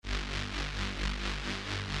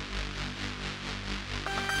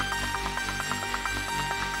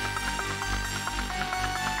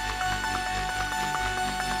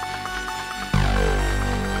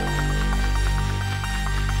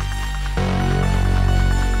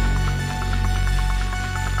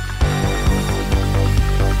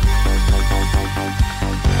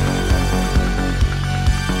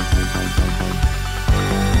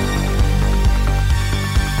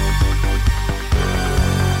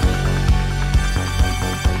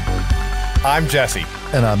I'm Jesse.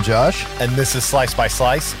 And I'm Josh. And this is Slice by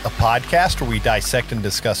Slice, a podcast where we dissect and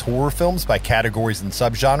discuss horror films by categories and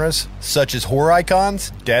subgenres, such as horror icons,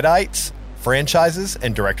 deadites, franchises,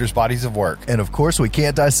 and directors' bodies of work. And of course, we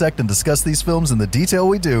can't dissect and discuss these films in the detail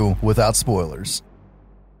we do without spoilers.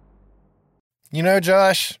 You know,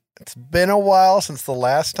 Josh, it's been a while since the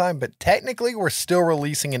last time, but technically we're still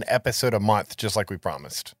releasing an episode a month, just like we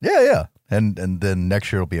promised. Yeah. And then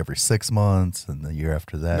next year it'll be every 6 months, and the year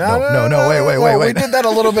after that. No, Wait. We did that a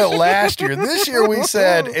little bit last year. This year we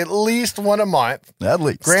said at least one a month. At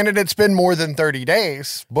least. Granted, it's been more than 30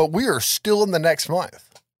 days, but we are still in the next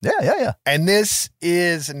month. Yeah. And this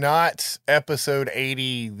is not episode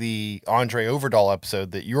 80, the Andre Overdahl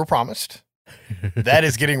episode that you were promised. That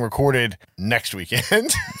is getting recorded next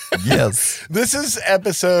weekend. Yes. This is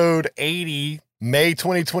episode 80, May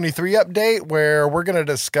 2023 update, where we're going to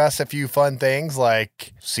discuss a few fun things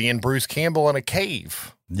like seeing Bruce Campbell in a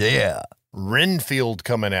cave. Yeah. Renfield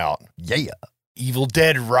coming out. Yeah. Evil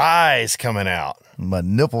Dead Rise coming out. My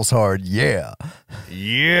nipples hard. Yeah.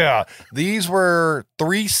 Yeah. These were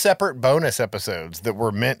 3 separate bonus episodes that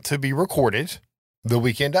were meant to be recorded the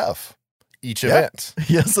weekend of each event.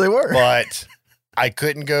 Yes, they were. But I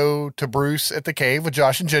couldn't go to Bruce at the cave with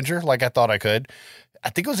Josh and Ginger like I thought I could. I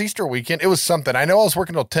think it was Easter weekend. It was something. I know I was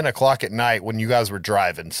working till 10 o'clock at night when you guys were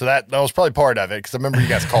driving. So that was probably part of it because I remember you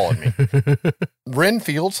guys calling me.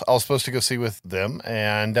 Renfield, I was supposed to go see with them,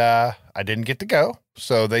 and I didn't get to go.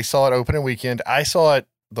 So they saw it opening weekend. I saw it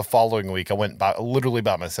the following week. I went literally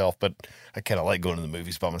by myself, but I kind of like going to the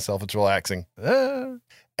movies by myself. It's relaxing.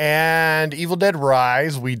 And Evil Dead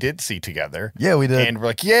Rise, we did see together. Yeah, we did. And we're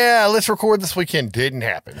like, yeah, let's record this weekend. Didn't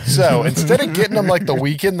happen. So instead of getting them like the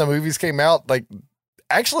weekend the movies came out, like,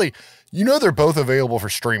 actually, you know they're both available for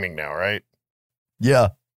streaming now, right? Yeah,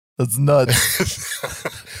 that's nuts.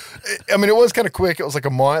 I mean, it was kind of quick. It was like a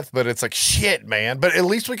month, but it's like, shit, man. But at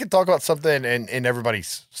least we can talk about something and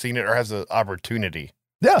everybody's seen it or has the opportunity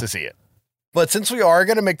to see it. But since we are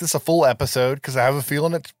going to make this a full episode, because I have a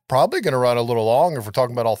feeling it's probably going to run a little long if we're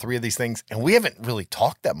talking about all 3 of these things, and we haven't really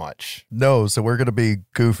talked that much. No, so we're going to be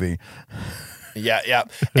goofy. Yeah.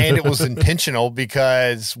 And it was intentional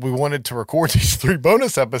because we wanted to record these 3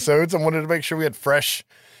 bonus episodes and wanted to make sure we had fresh,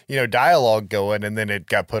 dialogue going, and then it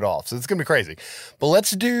got put off. So it's going to be crazy. But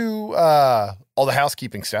let's do all the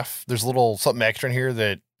housekeeping stuff. There's a little something extra in here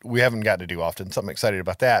that we haven't gotten to do often. So I'm excited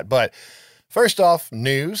about that. But first off,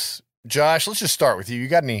 news. Josh, let's just start with you. You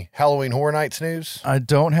got any Halloween Horror Nights news? I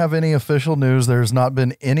don't have any official news. There's not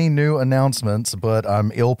been any new announcements, but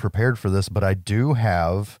I'm ill prepared for this. But I do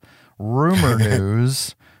have rumor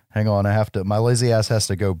news. Hang on, my lazy ass has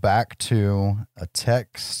to go back to a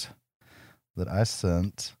text that I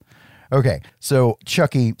sent. Okay, so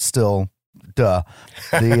Chucky still, duh.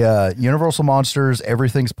 The Universal Monsters,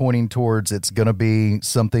 everything's pointing towards it's going to be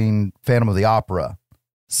something Phantom of the Opera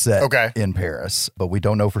set in Paris, but we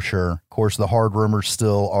don't know for sure. Of course, the hard rumors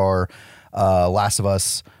still are Last of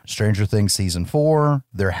Us, Stranger Things Season 4.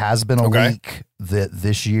 There has been a leak that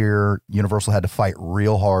this year Universal had to fight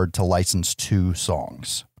real hard to license 2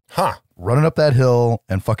 songs. Huh. Running Up That Hill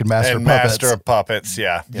and fucking Master of Puppets. Master of Puppets,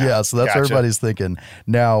 yeah. Yeah, so that's what everybody's thinking.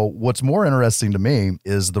 Now, what's more interesting to me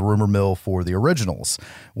is the rumor mill for the originals,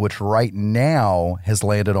 which right now has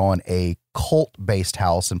landed on a cult-based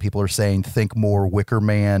house, and people are saying think more Wicker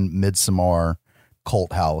Man, Midsommar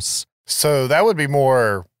cult house. So that would be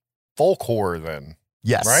more folk horror then.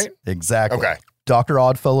 Yes, right? Exactly. Okay. Dr.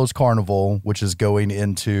 Oddfellow's Carnival, which is going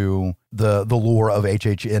into the lore of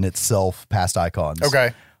HHN itself, past icons.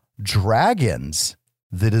 Okay. Dragons,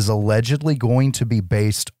 that is allegedly going to be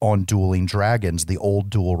based on Dueling Dragons, the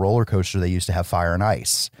old dual roller coaster they used to have Fire and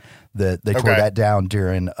Ice. That they tore that down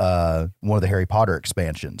during one of the Harry Potter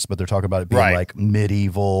expansions, but they're talking about it being like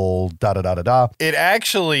medieval, da-da-da-da-da. It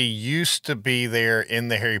actually used to be there in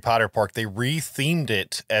the Harry Potter park. They rethemed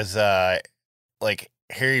it as like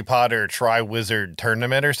Harry Potter Tri-Wizard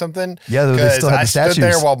Tournament or something. Yeah, they still had the statues. I stood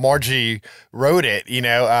there while Margie wrote it,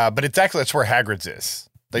 but that's where Hagrid's is.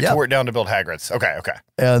 They tore it down to build Hagrid's. Okay.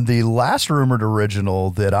 And the last rumored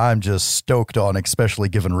original that I'm just stoked on, especially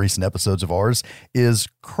given recent episodes of ours, is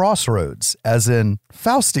Crossroads, as in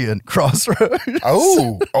Faustian Crossroads.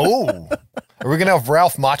 Oh. Are we going to have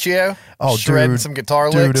Ralph Macchio shredding some guitar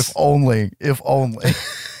licks? Dude, if only.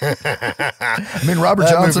 I mean, Robert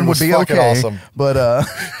Johnson would be okay, awesome. But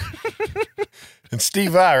And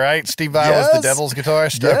Steve Vai, right? Steve Vai was the Devil's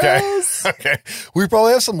guitarist? Yes. Okay. We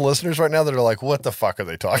probably have some listeners right now that are like, what the fuck are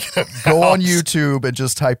they talking about? Go on YouTube and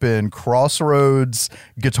just type in Crossroads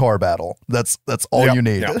guitar battle. That's all you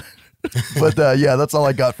need. Yep. But yeah, that's all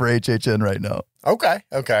I got for HHN right now. Okay.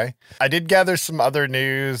 I did gather some other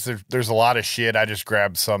news. There's a lot of shit. I just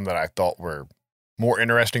grabbed some that I thought were more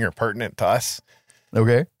interesting or pertinent to us.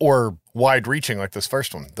 Okay. Or wide-reaching, like this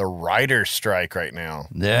first one. The writer's strike right now.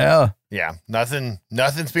 Yeah. Yeah.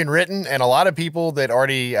 Nothing's been written, and a lot of people that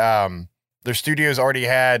already, their studios already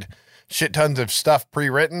had shit tons of stuff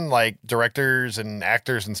pre-written, like directors and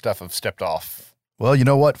actors and stuff have stepped off. Well, you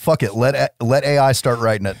know what? Fuck it. Let AI start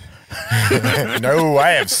writing it. No,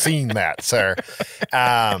 I have seen that, sir.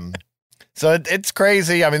 So it's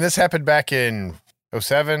crazy. I mean, this happened back in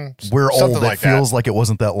 2007. We're old. It feels like it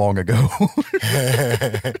wasn't that long ago.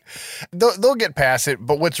 They'll get past it.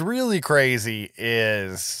 But what's really crazy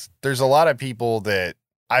is there's a lot of people that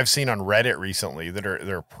I've seen on Reddit recently that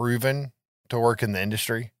they're proven to work in the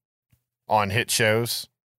industry on hit shows,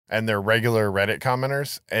 and they're regular Reddit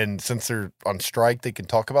commenters. And since they're on strike, they can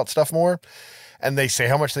talk about stuff more. And they say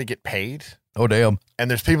how much they get paid. Oh, damn. And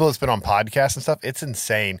there's people that's been on podcasts and stuff. It's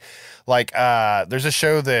insane. Like, there's a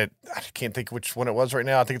show that I can't think which one it was right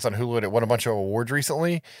now. I think it's on Hulu. It won a bunch of awards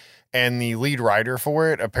recently. And the lead writer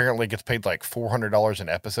for it apparently gets paid like $400 an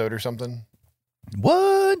episode or something.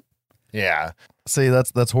 What? Yeah. See,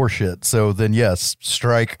 that's horseshit. So then, yes,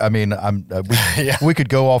 strike. I mean, we could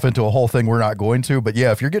go off into a whole thing. We're not going to. But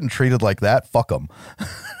yeah, if you're getting treated like that, fuck them.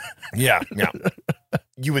 Yeah.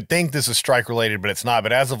 You would think this is strike related, but it's not.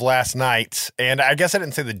 But as of last night, and I guess I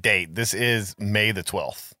didn't say the date, this is May the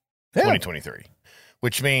 12th, 2023,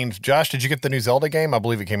 which means, Josh, did you get the new Zelda game? I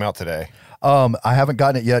believe it came out today. I haven't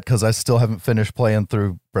gotten it yet because I still haven't finished playing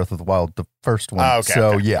through Breath of the Wild, the first one.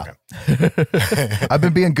 Yeah. I've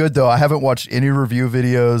been being good, though. I haven't watched any review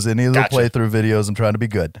videos, any of the playthrough videos. I'm trying to be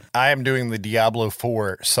good. I am doing the Diablo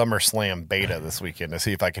 4 SummerSlam beta this weekend to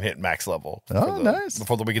see if I can hit max level. Nice.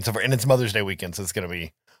 Before the weekend's over. And it's Mother's Day weekend, so it's going to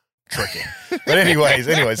be tricky. But anyways,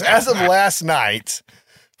 as of last night,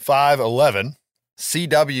 5/11,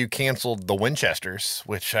 CW canceled the Winchesters,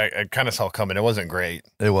 which I kind of saw coming. It wasn't great.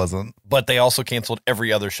 It wasn't. But they also canceled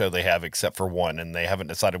every other show they have except for one, and they haven't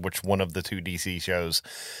decided which one of the two DC shows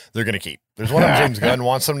they're going to keep. There's one of them James Gunn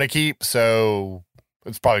wants them to keep, so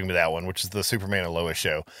it's probably going to be that one, which is the Superman and Lois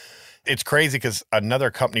show. It's crazy because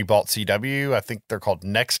another company bought CW. I think they're called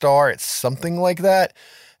Nexstar. It's something like that.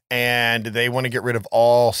 And they want to get rid of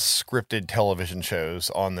all scripted television shows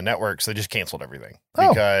on the network, so they just canceled everything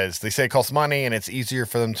because they say it costs money and it's easier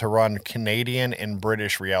for them to run Canadian and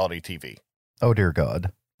British reality TV. Oh, dear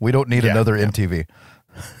God. We don't need another MTV.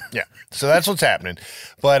 Yeah. So that's what's happening.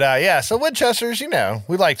 But so Winchesters,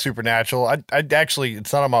 we like Supernatural. I actually,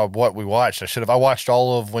 it's not on what we watched. I watched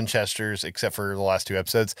all of Winchesters except for the last two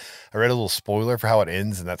episodes. I read a little spoiler for how it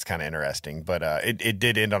ends, and that's kind of interesting. But it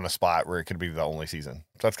did end on a spot where it could be the only season.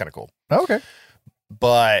 So that's kind of cool. Okay.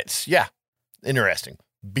 But yeah, interesting.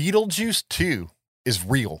 Beetlejuice 2 is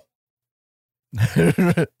real.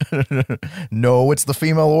 No, it's the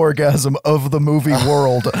female orgasm of the movie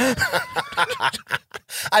world.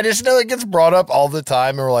 I just know it gets brought up all the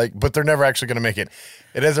time, and we're like, but they're never actually going to make it.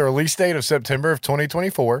 It has a release date of September of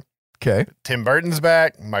 2024. Okay. Tim Burton's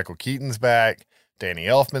back. Michael Keaton's back. Danny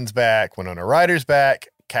Elfman's back. Winona Ryder's back.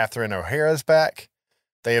 Catherine O'Hara's back.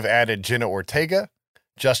 They have added Jenna Ortega,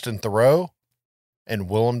 Justin Theroux, and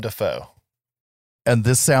Willem Dafoe. And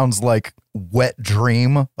this sounds like wet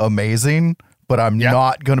dream amazing, but I'm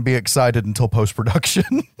not going to be excited until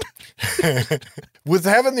post-production. With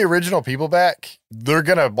having the original people back, they're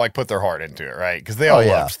going to put their heart into it, right? Because they all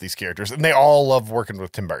love these characters, and they all love working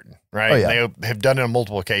with Tim Burton, right? They have done it on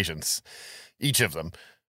multiple occasions, each of them.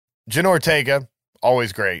 Jenna Ortega,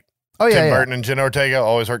 always great. Tim Burton and Jenna Ortega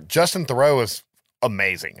always work. Justin Theroux is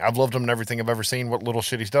amazing. I've loved him in everything I've ever seen, what little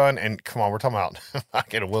shit he's done. And come on, we're talking about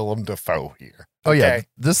fucking Willem Dafoe here. Oh, yeah.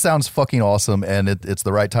 This sounds fucking awesome, and it's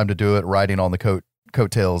the right time to do it, riding on the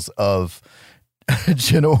coattails of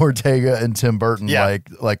Jenna Ortega and Tim Burton. Yeah.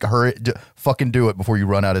 Like hurry, fucking do it before you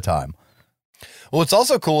run out of time. Well, what's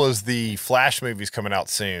also cool is the Flash movie's coming out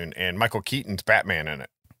soon, and Michael Keaton's Batman in it.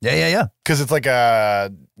 Yeah. Because it's like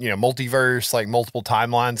a, multiverse, like multiple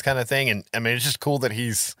timelines kind of thing. And I mean, it's just cool that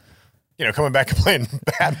he's, coming back and playing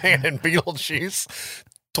Batman and Beetlejuice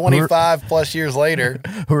 25 plus years later.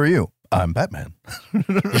 Who are you? I'm Batman.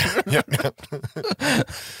 Yeah.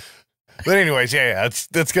 But anyways,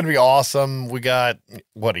 that's going to be awesome. We got,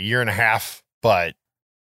 a year and a half, but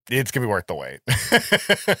it's going to be worth the wait.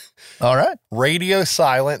 All right. Radio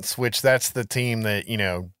Silence, which that's the team that,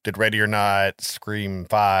 did Ready or Not, Scream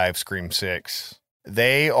 5, Scream 6.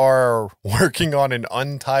 They are working on an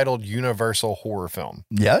untitled Universal horror film.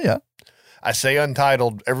 Yeah. I say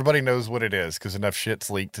untitled. Everybody knows what it is because enough shit's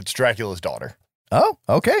leaked. It's Dracula's daughter. Oh,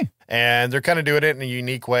 okay. And they're kind of doing it in a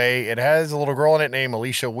unique way. It has a little girl in it named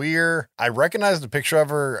Alicia Weir. I recognize the picture of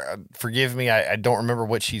her. Forgive me, I don't remember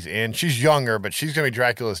what she's in. She's younger, but she's going to be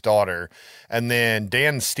Dracula's daughter. And then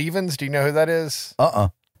Dan Stevens, do you know who that is?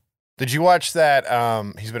 Did you watch that?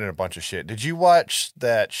 He's been in a bunch of shit. Did you watch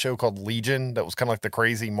that show called Legion that was kind of like the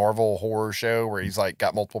crazy Marvel horror show where he's like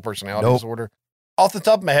got multiple personality disorder? Off the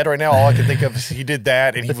top of my head right now, all I can think of is he did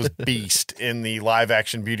that, and he was Beast in the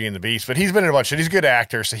live-action Beauty and the Beast. But he's been in a bunch of shit. He's a good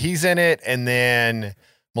actor, so he's in it. And then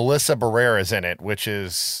Melissa Barrera's in it, which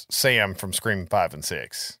is Sam from Scream 5 and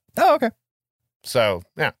 6. Oh, okay. So,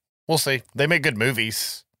 yeah, we'll see. They make good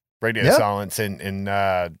movies, Radio Silence, and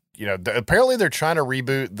apparently they're trying to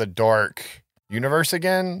reboot the Dark universe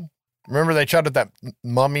again. Remember they tried that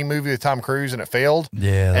Mummy movie with Tom Cruise and it failed?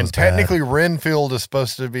 Yeah. And technically Renfield is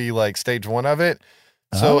supposed to be like stage 1 of it.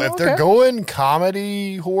 So if they're going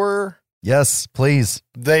comedy horror. Yes, please.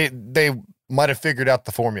 They might have figured out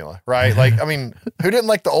the formula, right? Like, I mean, who didn't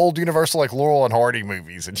like the old Universal, like Laurel and Hardy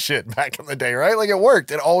movies and shit back in the day, right? Like it worked.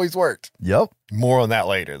 It always worked. Yep. More on that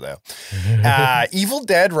later though. Evil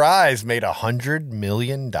Dead Rise made $100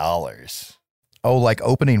 million. Oh, like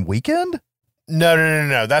opening weekend?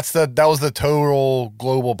 No. That was the total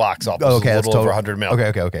global box office. Oh, okay, a little over 100 mil.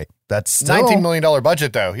 Okay. That's still $19 million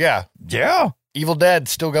budget though. Yeah. Yeah. Evil Dead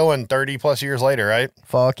still going 30 plus years later, right?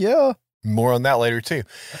 Fuck yeah. More on that later too.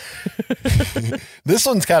 This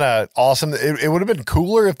one's kind of awesome. It would have been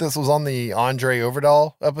cooler if this was on the Andre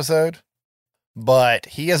Overdahl episode, but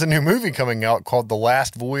he has a new movie coming out called The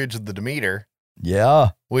Last Voyage of the Demeter.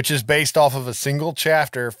 Yeah. Which is based off of a single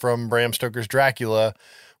chapter from Bram Stoker's Dracula,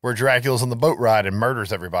 where Dracula's on the boat ride and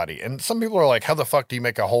murders everybody. And some people are like, how the fuck do you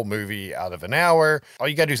make a whole movie out of an hour? All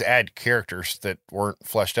you got to do is add characters that weren't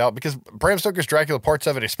fleshed out, because Bram Stoker's Dracula, parts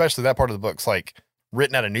of it, especially that part of the book's like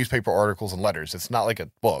written out of newspaper articles and letters. It's not like a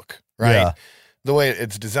book, right? Yeah. The way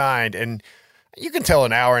it's designed. And you can tell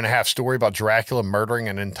an hour and a half story about Dracula murdering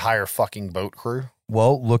an entire fucking boat crew.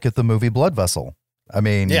 Well, look at the movie Blood Vessel. I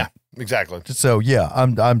mean, yeah, exactly. So yeah,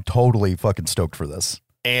 I'm totally fucking stoked for this.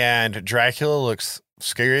 And Dracula looks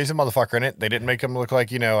scary as a motherfucker in it. They didn't make him look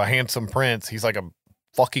like, a handsome prince. He's like a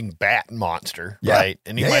fucking bat monster, right?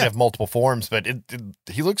 And he might have multiple forms, but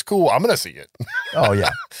he looks cool. I'm going to see it. Oh, yeah,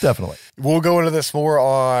 definitely. We'll go into this more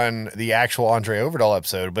on the actual Andre Overdahl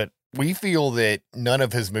episode, but we feel that none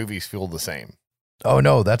of his movies feel the same. Oh,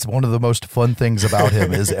 no, that's one of the most fun things about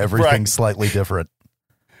him is everything slightly different.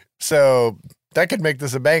 So that could make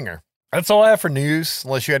this a banger. That's all I have for news,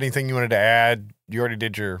 unless you had anything you wanted to add. You already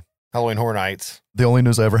did your Halloween Horror Nights. The only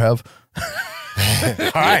news I ever have.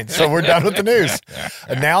 All right, so we're done with the news.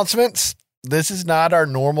 Announcements. This is not our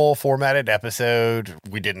normal formatted episode.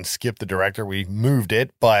 We didn't skip the director. We moved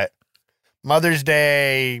it, but Mother's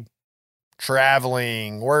Day,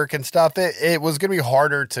 traveling, work and stuff, it was going to be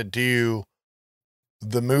harder to do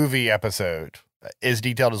the movie episode as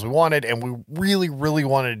detailed as we wanted, and we really, really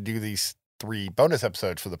wanted to do these 3 bonus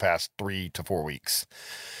episodes for the past 3 to 4 weeks.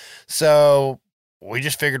 So we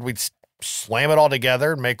just figured we'd slam it all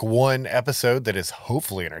together and make one episode that is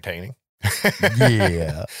hopefully entertaining.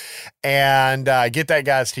 Yeah. And get that,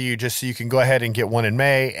 guys, to you just so you can go ahead and get one in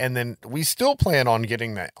May. And then we still plan on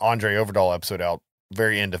getting the Andre Overdahl episode out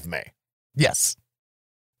very end of May. Yes.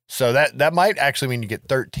 So that might actually mean you get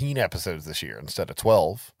 13 episodes this year instead of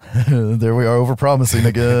 12. There we are, overpromising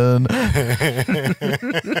again.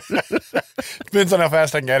 Depends on how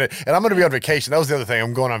fast I can edit. And I'm going to be on vacation. That was the other thing.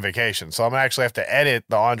 I'm going on vacation. So I'm going to actually have to edit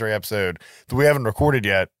the Andre episode that we haven't recorded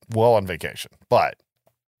yet while on vacation. But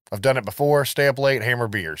I've done it before. Stay up late, hammer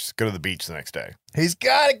beers, go to the beach the next day. He's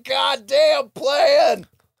got a goddamn plan.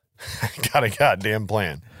 Got a goddamn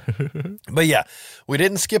plan. But yeah, we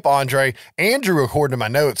didn't skip Andre. Andrew recorded my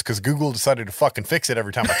notes because Google decided to fucking fix it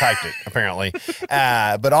every time I typed it, apparently.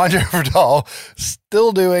 But Andre Overdahl,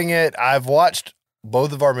 still doing it. I've watched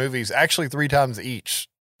both of our movies actually 3 times each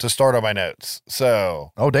to start on my notes.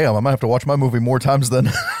 So, oh damn, I might have to watch my movie more times than.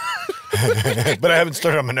 But I haven't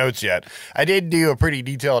started on my notes yet. I did do a pretty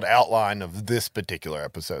detailed outline of this particular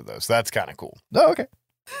episode, though, so that's kind of cool. Oh, okay.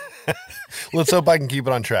 Let's hope I can keep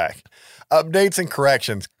it on track. Updates and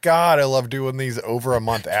corrections. God, I love doing these over a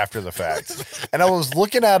month after the fact. And I was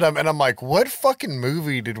looking at them and I'm like, what fucking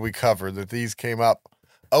movie did we cover that these came up?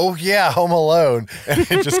 Oh yeah, Home Alone. And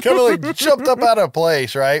it just kind of like jumped up out of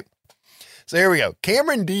place, right? So here we go.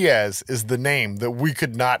 Cameron Diaz is the name that we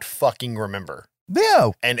could not fucking remember.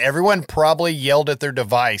 Yeah. And everyone probably yelled at their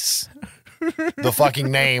device the fucking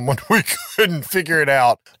name when we couldn't figure it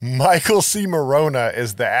out. Michael C. Morona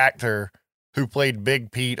is the actor who played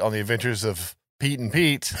Big Pete on The Adventures of Pete and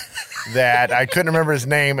Pete that I couldn't remember his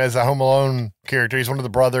name as a Home Alone character. He's one of the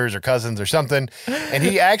brothers or cousins or something. And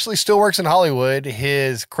he actually still works in Hollywood.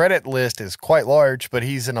 His credit list is quite large, but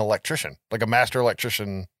he's an electrician, like a master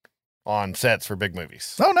electrician on sets for big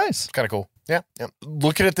movies. Oh, nice. Kind of cool. Yeah.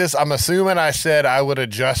 Looking at this, I'm assuming I said I would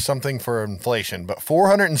adjust something for inflation, but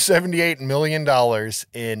 $478 million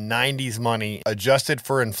in 90s money adjusted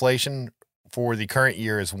for inflation for the current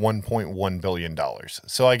year is $1.1 billion.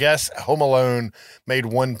 So I guess Home Alone made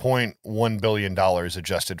 $1.1 billion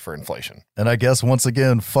adjusted for inflation. And I guess once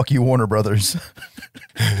again, fuck you, Warner Brothers.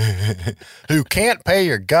 Who can't pay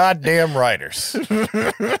your goddamn writers.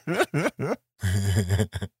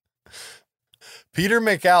 Peter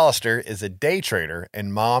McAllister is a day trader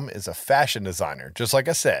and Mom is a fashion designer, just like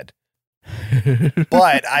I said.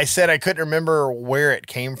 But I said I couldn't remember where it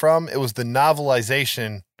came from. It was the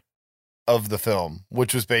novelization of the film,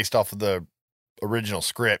 which was based off of the original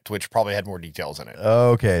script, which probably had more details in it.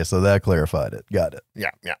 Okay, so that clarified it. Got it.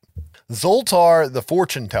 Yeah. Zoltar the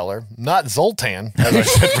fortune teller, not Zoltan, as I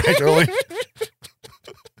said regularly.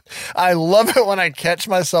 I love it when I catch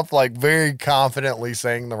myself like very confidently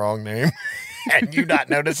saying the wrong name and you not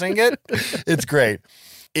noticing it. It's great.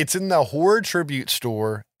 It's in the horror tribute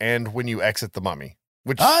store and when you exit the Mummy.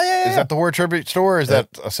 Which is that the horror tribute store or is that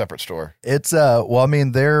a separate store? It's well, I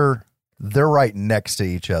mean, they're right next to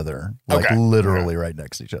each other. Like literally right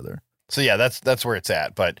next to each other. So yeah, that's where it's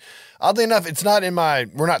at. But oddly enough, it's not in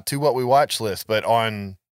we're not to what we watch list, but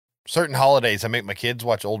on certain holidays, I make my kids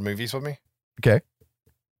watch old movies with me. Okay.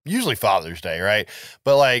 Usually Father's Day, right?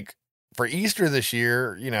 But like for Easter this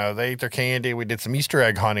year, they ate their candy. We did some Easter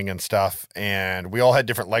egg hunting and stuff. And we all had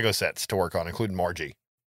different Lego sets to work on, including Margie.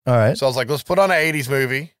 All right. So I was like, let's put on an 80s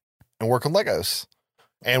movie and work on Legos.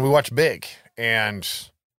 And we watched Big and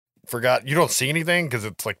forgot, you don't see anything because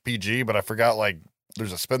it's like PG, but I forgot like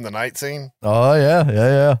there's a spend the night scene. Oh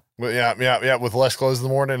yeah. But yeah. With less clothes in the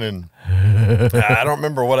morning. And I don't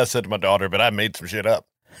remember what I said to my daughter, but I made some shit up.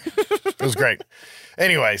 It was great.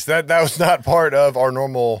 Anyways, that was not part of our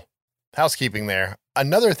normal housekeeping there.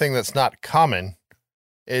 Another thing that's not common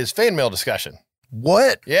is fan mail discussion.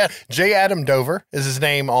 What? Yeah. J. Adam Dover is his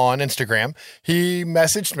name on Instagram. He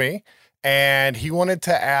messaged me and he wanted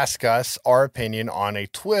to ask us our opinion on a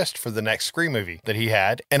twist for the next Scream movie that he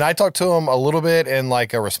had. And I talked to him a little bit in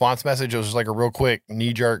like a response message. It was just like a real quick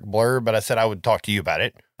knee-jerk blurb, but I said I would talk to you about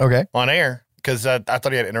it. Okay. On air because I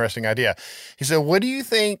thought he had an interesting idea. He said, what do you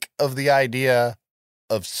think of the idea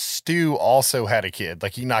of Stu also had a kid?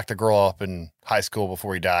 Like he knocked a girl up in high school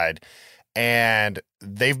before he died. And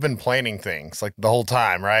they've been planning things like the whole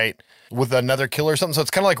time, right? With another killer or something. So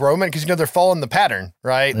it's kind of like Roman because, they're following the pattern,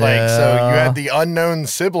 right? Yeah. Like, so you had the unknown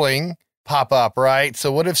sibling pop up, right?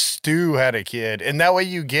 So what if Stu had a kid? And that way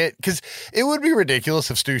you get, because it would be ridiculous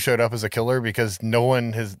if Stu showed up as a killer because no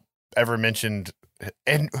one has ever mentioned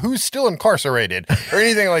and who's still incarcerated or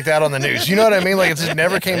anything like that on the news. You know what I mean? Like it just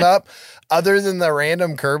never came up other than the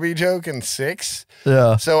random Kirby joke in 6.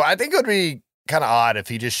 Yeah. So I think it would be kind of odd if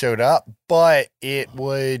he just showed up, but it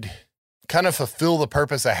would kind of fulfill the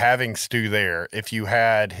purpose of having Stu there if you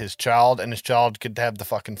had his child and his child could have the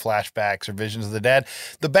fucking flashbacks or visions of the dad.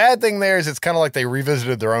 The bad thing there is it's kind of like they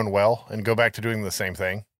revisited their own well and go back to doing the same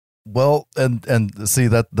thing. Well, and see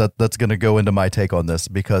that's going to go into my take on this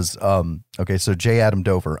because, okay, so J. Adam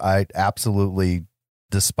Dover, I absolutely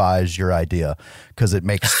despise your idea because it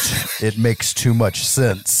makes too much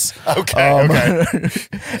sense. Okay.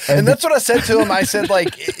 And that's what I said to him. I said,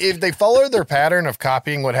 like, if they follow their pattern of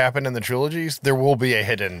copying what happened in the trilogies, there will be a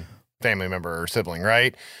hidden family member or sibling,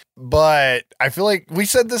 right? But I feel like we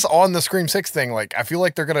said this on the Scream 6 thing. Like, I feel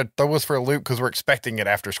like they're going to throw us for a loop because we're expecting it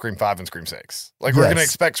after Scream 5 and Scream 6. Like, we're going to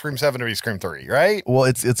expect Scream 7 to be Scream 3, right? Well,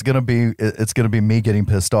 it's going to be me getting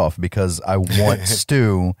pissed off because I want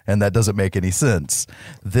Stu, and that doesn't make any sense.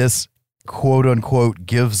 This quote unquote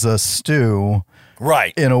gives us Stu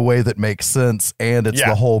right in a way that makes sense, and it's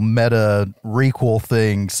the whole meta requel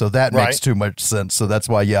thing, so that makes too much sense. So that's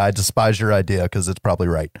why, I despise your idea because it's probably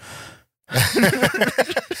right.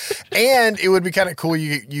 And it would be kind of cool.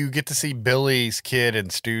 You get to see Billy's kid and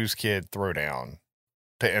Stu's kid throw down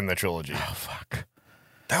to end the trilogy. Oh, fuck.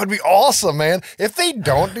 That would be awesome, man. If they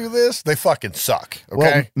don't do this, they fucking suck. Okay.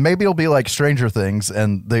 Well, maybe it'll be like Stranger Things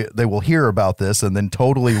and they will hear about this and then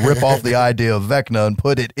totally rip off the idea of Vecna and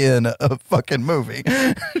put it in a fucking movie.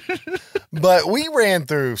 But we ran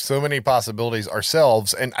through so many possibilities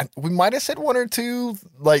ourselves, and we might have said one or two,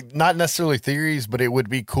 like not necessarily theories, but it would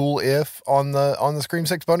be cool if on the Scream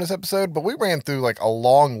 6 bonus episode. But we ran through like a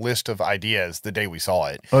long list of ideas the day we saw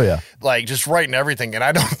it. Oh yeah, like just writing everything, and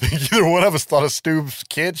I don't think either one of us thought of Stu's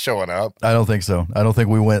kid showing up. I don't think so. I don't think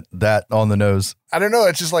we went that on the nose. I don't know.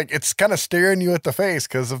 It's just like it's kind of staring you at the face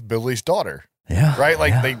because of Billy's daughter. Yeah, right.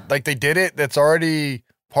 Like yeah. they did it. That's already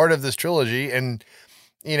part of this trilogy, and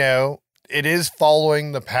you know. It is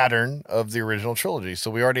following the pattern of the original trilogy. So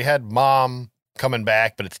we already had mom coming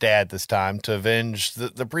back, but it's dad this time to avenge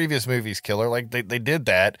the previous movie's killer. Like they did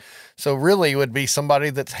that. So really it would be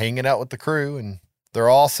somebody that's hanging out with the crew and they're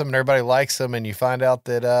awesome and everybody likes them. And you find out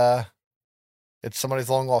that it's somebody's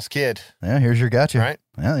long lost kid. Yeah, here's your gotcha. Right?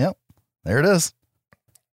 Yeah, yep. There it is.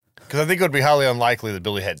 Because I think it would be highly unlikely that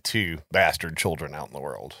Billy had two bastard children out in the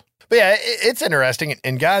world. But yeah, it's interesting,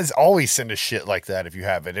 and guys always send us shit like that if you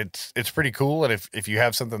have it. It's pretty cool, and if you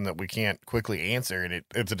have something that we can't quickly answer and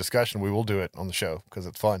it's a discussion, we will do it on the show because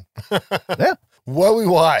it's fun. Yeah. What we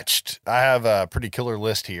watched, I have a pretty killer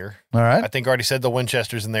list here. All right. I think I already said the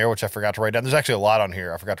Winchesters in there, which I forgot to write down. There's actually a lot on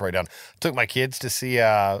here I forgot to write down. Took my kids to see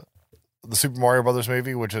the Super Mario Brothers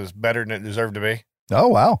movie, which is better than it deserved to be. Oh,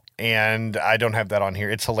 wow. And I don't have that on here.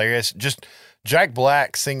 It's hilarious. Just Jack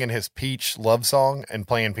Black singing his Peach love song and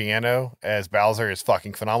playing piano as Bowser is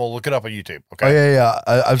fucking phenomenal. Look it up on YouTube. Okay. Oh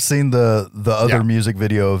yeah. I've seen the other music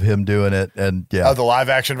video of him doing it, and yeah. Oh, the live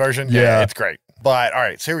action version. Yeah, it's great. But all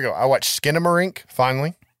right, so here we go. I watched Skinamarink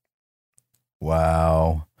finally.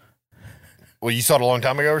 Wow. Well, you saw it a long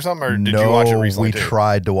time ago or something, or did you watch it recently? We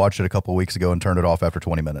tried to watch it a couple of weeks ago and turned it off after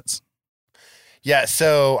 20 minutes. Yeah,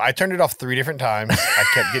 so I turned it off 3 different times. I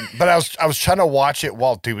kept getting, but I was trying to watch it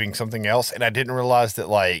while doing something else, and I didn't realize that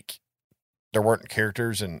like there weren't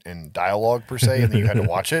characters and dialogue per se, and then you had to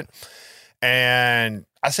watch it. And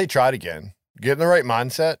I say try it again. Get in the right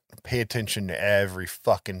mindset. Pay attention to every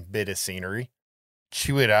fucking bit of scenery.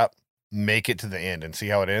 Chew it up. Make it to the end and see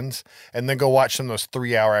how it ends, and then go watch some of those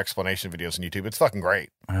 3-hour explanation videos on YouTube. It's fucking great.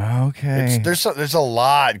 Okay. There's a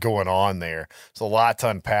lot going on there. There's a lot to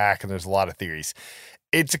unpack, and there's a lot of theories.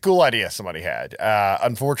 It's a cool idea somebody had.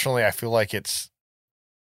 Unfortunately, I feel like it's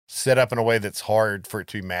set up in a way that's hard for it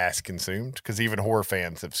to be mass consumed because even horror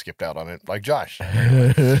fans have skipped out on it, like Josh.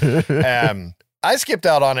 I skipped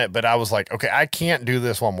out on it, but I was like, okay, I can't do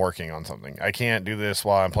this while I'm working on something. I can't do this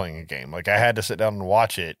while I'm playing a game. Like I had to sit down and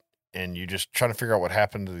watch it. And you just trying to figure out what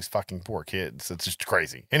happened to these fucking poor kids. It's just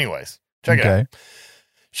crazy. Anyways, check it out.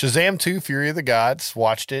 Shazam 2, Fury of the Gods.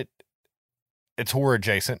 Watched it. It's horror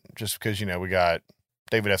adjacent just because, we got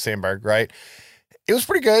David F. Sandberg, right? It was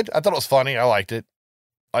pretty good. I thought it was funny. I liked it.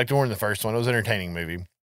 I liked it more than the first one. It was an entertaining movie.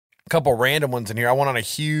 A couple random ones in here. I went on a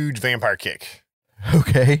huge vampire kick.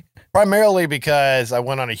 Okay. Primarily because I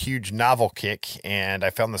went on a huge novel kick and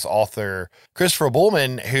I found this author, Christopher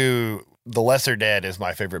Bullman, who... The Lesser Dead is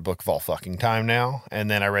my favorite book of all fucking time now. And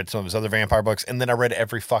then I read some of his other vampire books, and then I read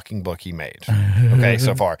every fucking book he made. Okay,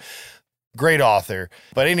 so far. Great author.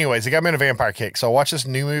 But anyways, it got me on a vampire kick. So I watched this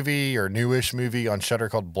new movie or newish movie on Shudder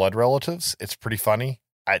called Blood Relatives. It's pretty funny.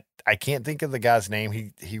 I can't think of the guy's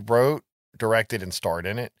name. He wrote, directed, and starred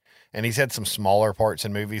in it. And he's had some smaller parts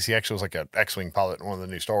in movies. He actually was like an X-Wing pilot in one of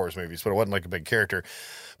the new Star Wars movies, but it wasn't like a big character.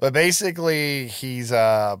 But basically, he's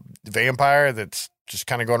a vampire that's just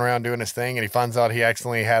kind of going around doing his thing, and he finds out he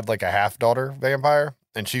accidentally had like a half-daughter vampire,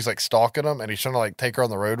 and she's like stalking him, and he's trying to like take her on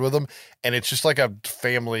the road with him, and it's just like a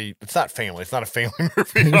family. It's not family. It's not a family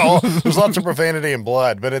movie at all. There's lots of profanity and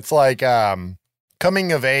blood, but it's like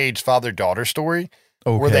coming of age father-daughter story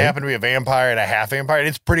where they happen to be a vampire and a half vampire. And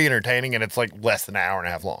it's pretty entertaining, and it's like less than an hour and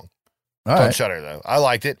a half long. All right. On Shudder though, I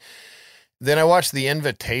liked it. Then I watched The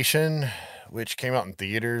Invitation, which came out in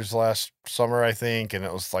theaters last summer, I think, and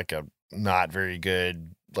it was like a not very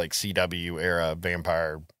good like CW era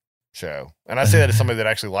vampire show. And I say that as somebody that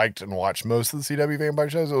actually liked and watched most of the CW vampire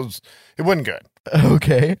shows. It wasn't good.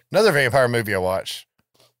 Okay. Another vampire movie I watched,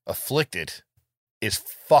 Afflicted, is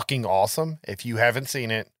fucking awesome. If you haven't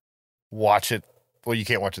seen it, watch it. Well, you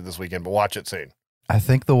can't watch it this weekend, but watch it soon. I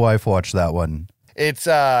think the wife watched that one. It's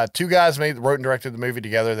two guys wrote and directed the movie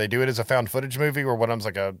together. They do it as a found footage movie where one of them's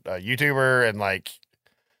like a YouTuber, and like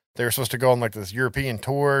they were supposed to go on like this European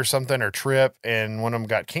tour or something or trip, and one of them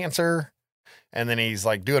got cancer, and then he's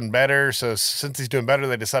like doing better. So since he's doing better,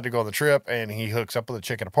 they decide to go on the trip, and he hooks up with a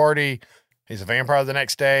chick at a party. He's a vampire the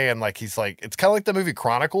next day, and like he's like, it's kind of like the movie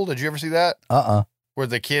Chronicle. Did you ever see that? Where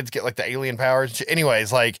the kids get like the alien powers.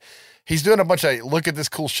 Anyways, like he's doing a bunch of look at this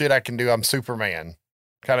cool shit I can do. I'm Superman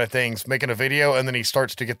kind of things, making a video, and then he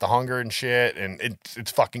starts to get the hunger and shit, and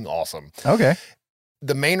it's fucking awesome. Okay.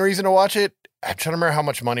 The main reason to watch it I'm trying to remember how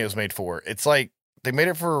much money it was made for. It's like they made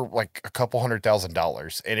it for like a couple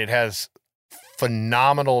 $100,000, and it has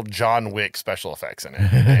phenomenal John Wick special effects in it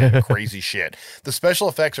and crazy shit. The special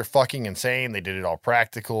effects are fucking insane. They did it all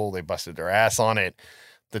practical. They busted their ass on it.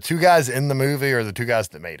 The two guys in the movie are the two guys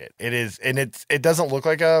that made it. It is, and it doesn't look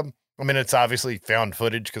like it's obviously found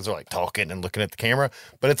footage because they're like talking and looking at the camera,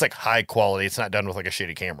 but it's like high quality. It's not done with like a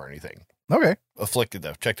shitty camera or anything. Okay. Afflicted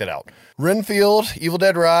though. Check that out. Renfield, Evil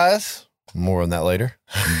Dead Rise. More on that later.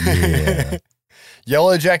 Yeah.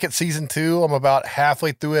 Yellow Jacket season 2. I'm about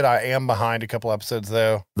halfway through it. I am behind a couple episodes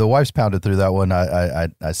though. The wife's pounded through that one.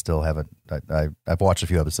 I still haven't. I've watched a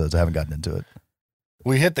few episodes. I haven't gotten into it.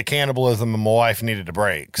 We hit the cannibalism and my wife needed a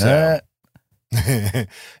break. So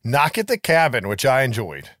Knock at the Cabin, which I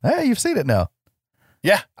enjoyed. Hey, you've seen it now.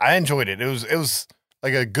 Yeah, I enjoyed it. It was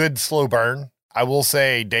like a good slow burn. I will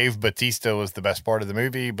say Dave Bautista was the best part of the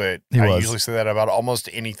movie, but I usually say that about almost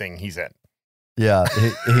anything he's in. Yeah,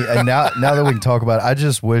 and now that we can talk about it, I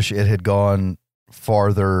just wish it had gone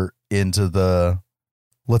farther into the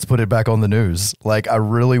let's put it back on the news. Like, I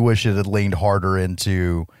really wish it had leaned harder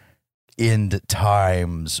into end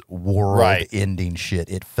times, world-ending shit.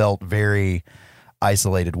 It felt very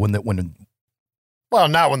isolated well,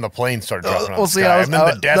 not when the plane started dropping on the sky. I and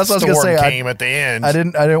then the death storm came at the end. I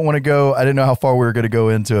didn't want to go. I didn't know how far we were going to go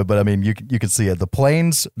into it, but I mean, you can see it. The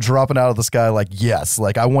planes dropping out of the sky, like, yes,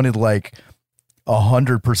 like I wanted like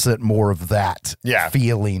 100% more of that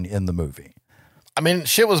feeling in the movie. I mean,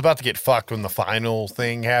 shit was about to get fucked when the final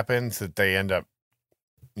thing happens that they end up,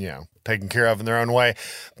 taken care of in their own way.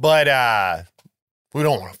 But we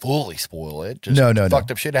don't want to fully spoil it. Just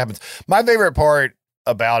fucked up shit happens. My favorite part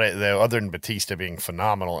about it, though, other than Batista being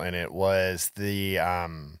phenomenal in it, was the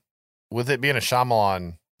with it being a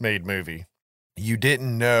Shyamalan made movie, you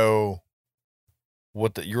didn't know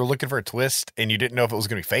you were looking for a twist, and you didn't know if it was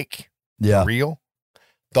going to be fake, or real.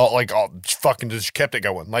 Thought like, fucking just kept it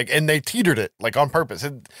going, like, and they teetered it like on purpose.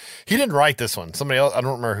 He didn't write this one; somebody else. I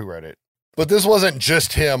don't remember who wrote it, but this wasn't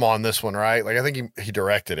just him on this one, right? Like, I think he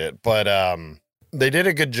directed it, but they did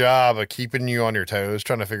a good job of keeping you on your toes,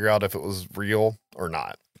 trying to figure out if it was real or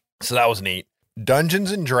not. So that was neat.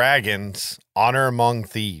 Dungeons and Dragons: Honor Among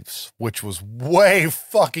Thieves, which was way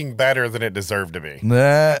fucking better than it deserved to be.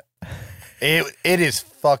 It is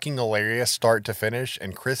fucking hilarious, start to finish,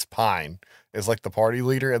 and Chris Pine is like the party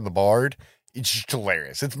leader and the bard. It's just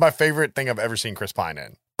hilarious. It's my favorite thing I've ever seen Chris Pine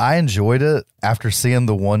in. I enjoyed it. After seeing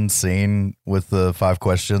the one scene with the 5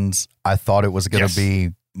 questions, I thought it was going to be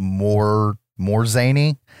more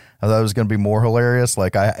zany. I thought it was going to be more hilarious.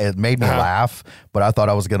 Like, it made me laugh, but I thought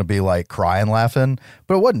I was going to be like crying laughing,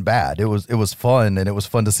 but it wasn't bad. It was fun, and it was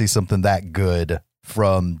fun to see something that good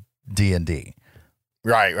from D&D.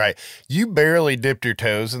 Right. You barely dipped your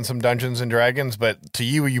toes in some Dungeons and Dragons, but to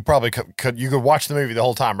you probably could watch the movie the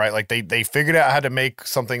whole time, right? Like they figured out how to make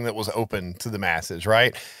something that was open to the masses,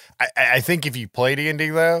 right? I think if you play D&D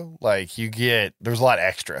though, like there's a lot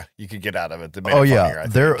extra you could get out of it. That made it funnier,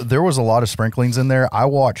 there was a lot of sprinklings in there. I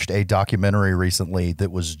watched a documentary recently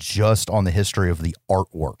that was just on the history of the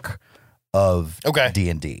artwork of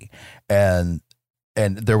D&D, and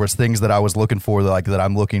there was things that I was looking for, that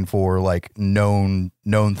I'm looking for, like known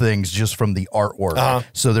things just from the artwork.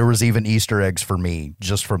 So there was even Easter eggs for me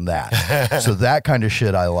just from that. So that kind of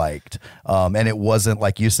shit I liked. And it wasn't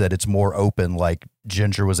like you said, it's more open. Like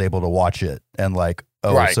Ginger was able to watch it and like,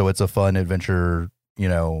 so it's a fun adventure,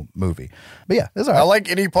 movie. But yeah, it's all right. I like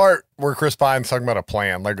any part where Chris Pine's talking about a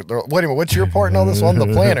plan. Like, wait a minute, what's your part in all this? Well, I'm the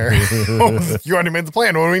planner. You already made the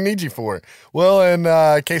plan. What do we need you for? Well,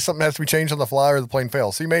 in case something has to be changed on the fly or the plane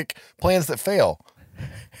fails. So you make plans that fail.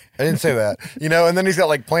 I didn't say that. And then he's got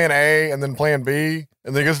like plan A and then plan B.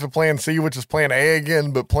 And then he goes to plan C, which is plan A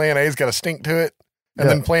again, but plan A's got a stink to it. And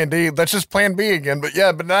then plan D, that's just plan B again. But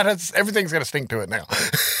everything's got a stink to it now.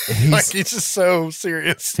 He's just so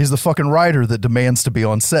serious. He's the fucking writer that demands to be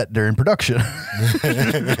on set during production.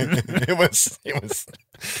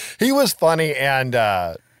 He was funny. And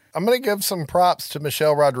I'm going to give some props to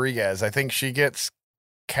Michelle Rodriguez. I think she gets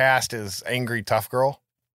cast as angry tough girl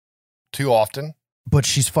too often. But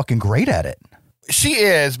she's fucking great at it. She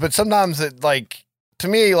is, but sometimes it to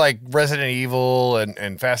me, like Resident Evil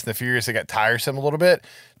and Fast and the Furious, it got tiresome a little bit.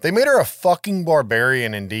 They made her a fucking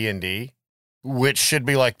barbarian in D&D, which should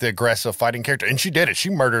be like the aggressive fighting character. And she did it. She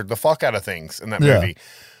murdered the fuck out of things in that movie.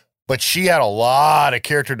 But she had a lot of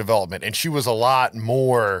character development, and she was a lot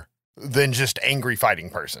more than just angry fighting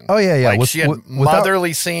person. Oh, yeah. Like she had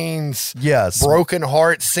motherly scenes, broken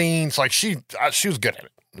heart scenes. Like she was good at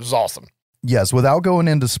it. It was awesome. Yes, without going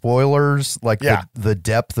into spoilers, like the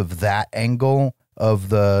depth of that angle of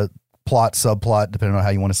the plot, subplot, depending on how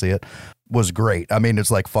you want to see it, was great. I mean, it's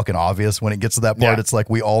like fucking obvious when it gets to that part. Yeah. It's like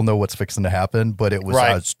we all know what's fixing to happen, but it was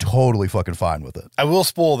I was totally fucking fine with it. I will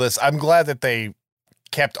spoil this. I'm glad that they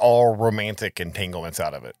kept all romantic entanglements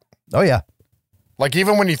out of it. Oh yeah. Like,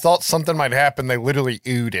 even when you thought something might happen, they literally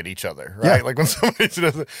oohed at each other, right? Yeah. Like when somebody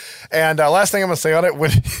does it. And last thing I'm going to say on it,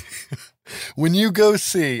 when you go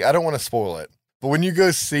see, I don't want to spoil it, but when you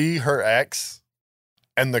go see her ex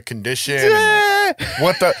and the condition and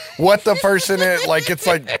what the person is, like, it's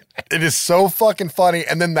like, it is so fucking funny.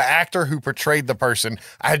 And then the actor who portrayed the person,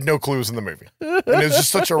 I had no clue was in the movie. And it was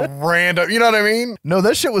just such a random, you know what I mean? No,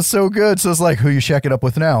 that shit was so good. So it's like, who you shacking up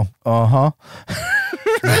with now? Uh-huh.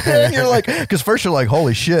 And you're like, because first you're like,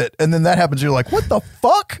 holy shit. And then that happens. You're like, what the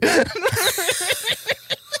fuck?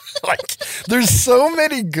 Like, there's so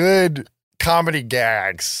many good comedy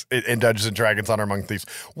gags in Dungeons and Dragons: Honor Among Thieves.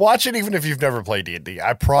 Watch it even if you've never played D&D.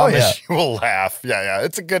 I promise you will laugh. Yeah.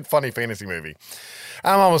 It's a good, funny fantasy movie.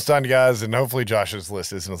 I'm almost done, guys, and hopefully Josh's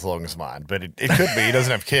list isn't as long as mine, but it could be. He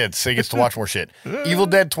doesn't have kids, so he gets to watch more shit. Evil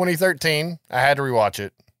Dead 2013. I had to rewatch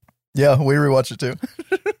it. Yeah, we rewatched it too.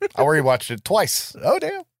 I rewatched it twice. Oh,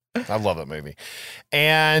 damn. I love that movie.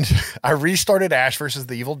 And I restarted Ash versus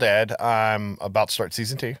the Evil Dead. I'm about to start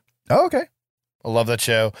season 2. Oh, okay. I love that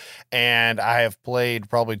show. And I have played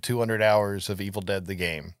probably 200 hours of Evil Dead the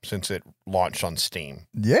game since it launched on Steam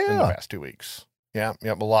in the Yeah. past 2 weeks. Yeah,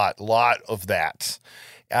 a lot of that.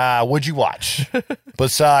 What'd you watch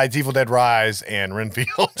besides Evil Dead Rise and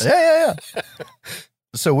Renfield? Yeah.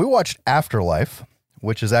 So we watched Afterlife,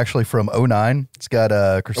 which is actually from 2009. It's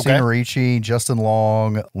got Christina Ricci, Justin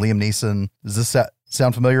Long, Liam Neeson. Does this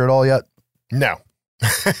sound familiar at all yet? No.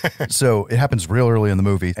 So it happens real early in the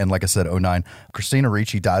movie. And like I said, 2009, Christina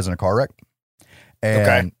Ricci dies in a car wreck.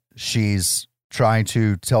 And she's trying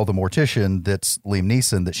to tell the mortician that's Liam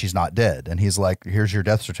Neeson that she's not dead. And he's like, here's your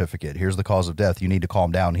death certificate. Here's the cause of death. You need to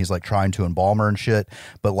calm down. He's like trying to embalm her and shit.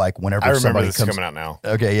 But like whenever I remember somebody this comes coming out now.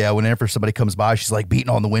 Okay, yeah. Whenever somebody comes by, she's like beating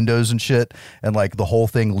on the windows and shit. And like the whole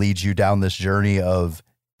thing leads you down this journey of,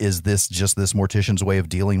 is this just this mortician's way of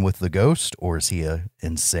dealing with the ghost, or is he a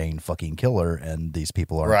insane fucking killer and these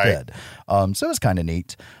people aren't dead? So it's kind of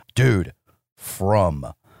neat. Dude,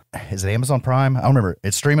 is it Amazon Prime? I don't remember.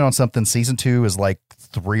 It's streaming on something. Season 2 is like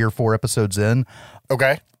 3 or 4 episodes in.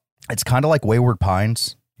 Okay. It's kind of like Wayward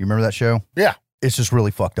Pines. You remember that show? Yeah. It's just really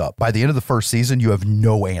fucked up. By the end of the first season, you have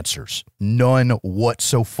no answers. None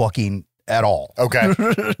whatsoever at all. Okay.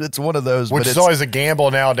 It's one of those. Which is always a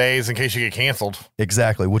gamble nowadays in case you get canceled.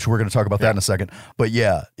 Exactly, which we're going to talk about that in a second. But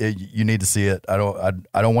yeah, you need to see it. I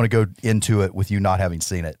don't want to go into it with you not having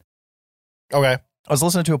seen it. Okay. I was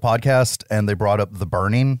listening to a podcast and they brought up The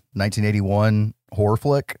Burning, 1981 horror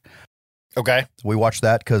flick. Okay. We watched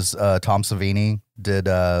that because Tom Savini did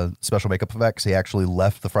special makeup effects. He actually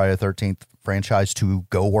left the Friday the 13th franchise to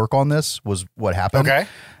go work on this, was what happened. Okay.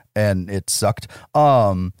 And it sucked.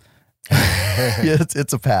 Yeah,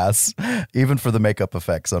 it's a pass. Even for the makeup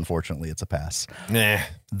effects, unfortunately, it's a pass. Nah.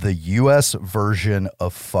 The U.S. version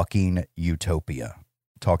of fucking Utopia.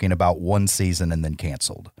 Talking about one season and then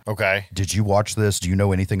canceled. Okay. Did you watch this? Do you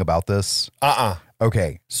know anything about this?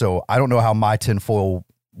 Okay, so I don't know how my tinfoil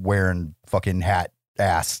wearing fucking hat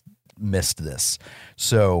ass missed this.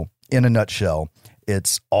 So in a nutshell,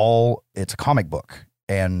 it's a comic book,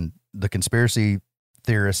 and the conspiracy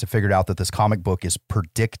theorists have figured out that this comic book is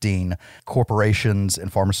predicting corporations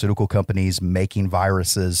and pharmaceutical companies making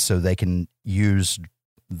viruses so they can use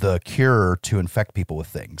the cure to infect people with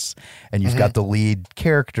things. And you've got the lead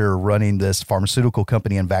character running this pharmaceutical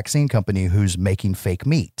company and vaccine company who's making fake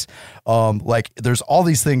meat. Like there's all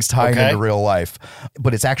these things tying into real life,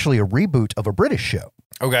 but it's actually a reboot of a British show.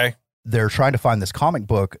 Okay. They're trying to find this comic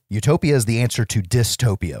book. Utopia is the answer to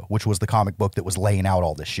Dystopia, which was the comic book that was laying out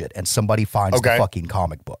all this shit. And somebody finds the fucking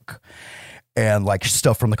comic book. And like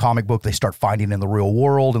stuff from the comic book, they start finding in the real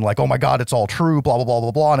world and like, oh my God, it's all true, blah, blah, blah,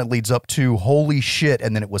 blah, blah. And it leads up to holy shit.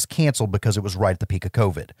 And then it was canceled because it was right at the peak of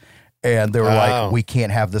COVID. And they were like, we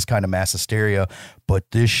can't have this kind of mass hysteria. But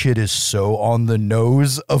this shit is so on the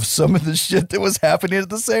nose of some of the shit that was happening at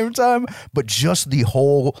the same time. But just the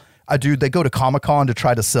whole... Dude, they go to Comic-Con to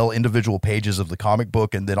try to sell individual pages of the comic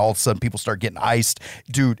book, and then all of a sudden people start getting iced.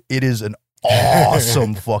 Dude, it is an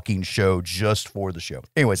awesome fucking show just for the show.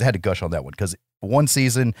 Anyways, I had to gush on that one because one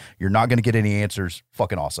season, you're not going to get any answers.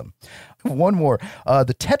 Fucking awesome. One more.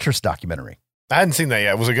 The Tetris documentary. I hadn't seen that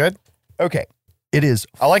yet. Was it good? Okay. It is.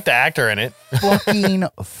 I like the actor in it. Fucking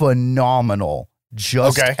phenomenal.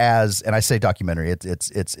 Just as, and I say documentary,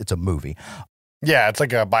 it's a movie. Yeah, it's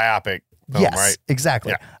like a biopic. Yes, right?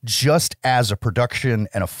 Exactly. Yeah. Just as a production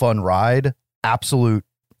and a fun ride, absolute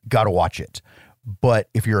gotta watch it. But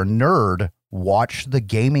if you're a nerd, watch the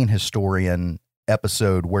Gaming Historian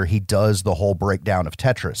episode where he does the whole breakdown of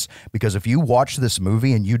Tetris. Because if you watch this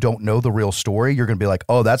movie and you don't know the real story, you're going to be like,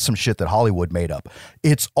 oh, that's some shit that Hollywood made up.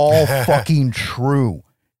 It's all fucking true.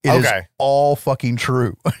 It is all fucking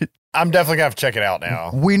true. I'm definitely going to have to check it out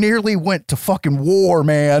now. We nearly went to fucking war,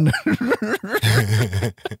 man.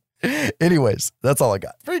 Anyways, that's all I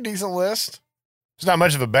got. Pretty decent list. There's not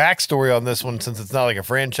much of a backstory on this one since it's not like a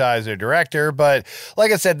franchise or director, but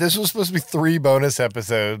like I said, this was supposed to be 3 bonus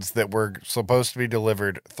episodes that were supposed to be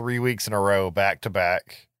delivered 3 weeks in a row, back to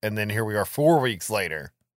back. And then here we are 4 weeks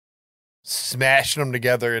later, smashing them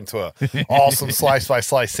together into a awesome slice by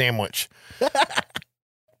slice sandwich.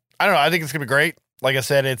 I don't know. I think it's going to be great. Like I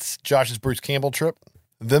said, it's Josh's Bruce Campbell trip.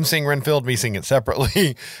 Them seeing Renfield, me seeing it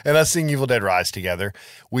separately, and us seeing Evil Dead Rise together.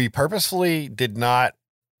 We purposefully did not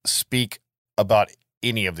speak about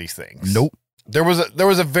any of these things. Nope. There was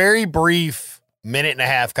a very brief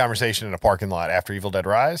 1.5-minute conversation in a parking lot after Evil Dead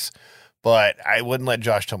Rise, but I wouldn't let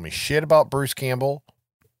Josh tell me shit about Bruce Campbell,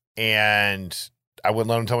 and I wouldn't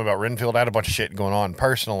let him tell me about Renfield. I had a bunch of shit going on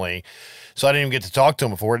personally, so I didn't even get to talk to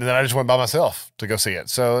him before it, and then I just went by myself to go see it.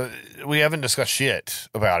 So we haven't discussed shit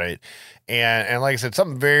about it. And like I said,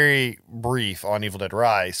 something very brief on Evil Dead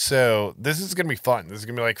Rise. So this is going to be fun. This is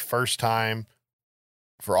going to be like first time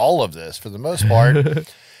for all of this for the most part.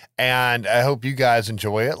 And I hope you guys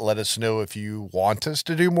enjoy it. Let us know if you want us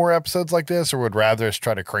to do more episodes like this or would rather us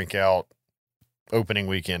try to crank out opening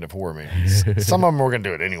weekend of horror movies. Some of them we're going to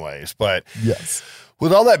do it anyways. But yes.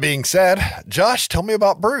 With all that being said, Josh, tell me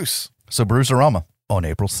about Bruce. So BRUCE-O-RAMA on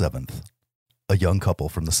April 7th. A young couple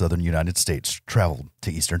from the southern United States traveled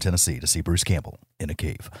to eastern Tennessee to see Bruce Campbell in a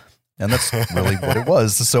cave. And that's really what it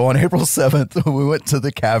was. So on April 7th, we went to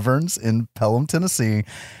the caverns in Pelham, Tennessee.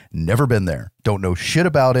 Never been there. Don't know shit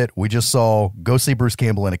about it. We just saw go see Bruce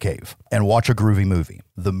Campbell in a cave and watch a groovy movie.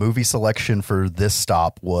 The movie selection for this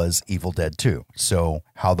stop was Evil Dead 2. So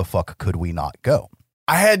how the fuck could we not go?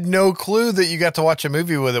 I had no clue that you got to watch a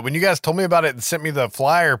movie with it. When you guys told me about it and sent me the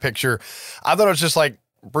flyer picture, I thought it was just like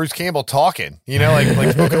Bruce Campbell talking, you know,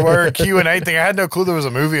 like spoken word Q&A thing. I had no clue there was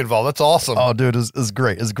a movie involved. That's awesome. Oh, dude, it's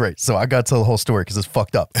great. It's great. So I got to tell the whole story because it's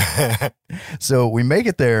fucked up. So we make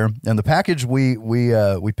it there, and the package we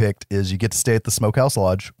picked is you get to stay at the Smokehouse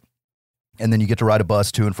Lodge, and then you get to ride a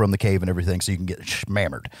bus to and from the cave and everything, so you can get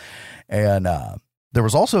schmammered. And there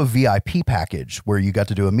was also a VIP package where you got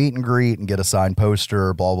to do a meet and greet and get a signed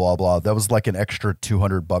poster, blah, blah, blah. That was like an extra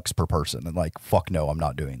 $200 per person. And like, fuck no, I'm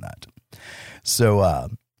not doing that. So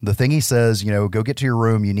the thing he says, you know, go get to your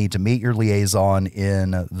room. You need to meet your liaison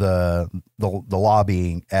in the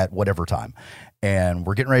lobby at whatever time. And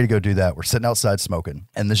we're getting ready to go do that. We're sitting outside smoking,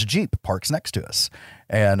 and this Jeep parks next to us.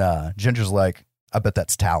 And Ginger's like, I bet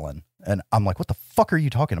that's Talon. And I'm like, what the fuck are you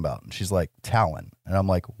talking about? And she's like, Talon. And I'm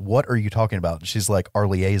like, what are you talking about? And she's like, our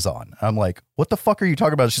liaison. And I'm like, what the fuck are you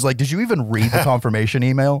talking about? She's like, did you even read the confirmation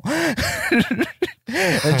email?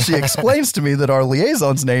 And she explains to me that our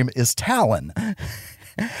liaison's name is Talon.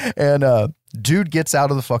 And dude gets out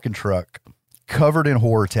of the fucking truck, covered in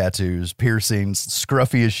horror tattoos, piercings,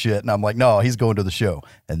 scruffy as shit. And I'm like, no, he's going to the show.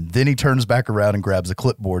 And then he turns back around and grabs a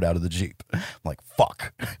clipboard out of the Jeep. I'm like,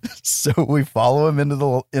 fuck. So we follow him into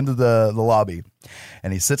the lobby,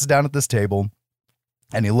 and he sits down at this table,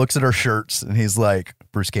 and he looks at our shirts, and he's like,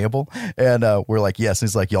 Bruce Campbell? And we're like, yes. And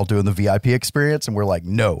he's like, y'all doing the VIP experience? And we're like,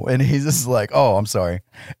 no. And he's just like, oh, I'm sorry.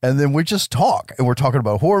 And then we just talk, and we're talking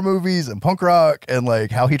about horror movies and punk rock and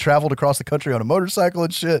like how he traveled across the country on a motorcycle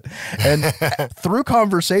and shit. And through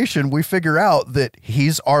conversation, we figure out that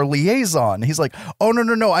he's our liaison. He's like, oh,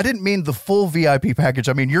 no. I didn't mean the full VIP package.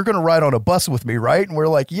 I mean, you're going to ride on a bus with me, right? And we're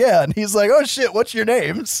like, yeah. And he's like, oh shit, what's your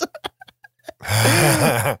names?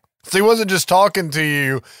 So he wasn't just talking to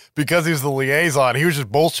you because he's the liaison. He was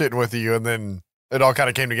just bullshitting with you, and then it all kind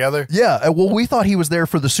of came together? Yeah. Well, we thought he was there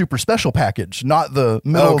for the super special package, not the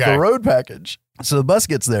middle of the road package. So the bus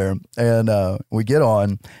gets there, and we get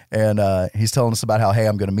on, and he's telling us about how, hey,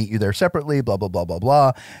 I'm going to meet you there separately, blah, blah, blah, blah,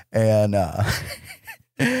 blah. And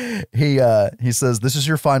he says, this is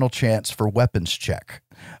your final chance for weapons check.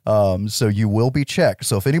 So you will be checked.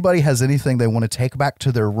 So if anybody has anything they want to take back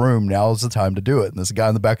to their room, now is the time to do it. And this guy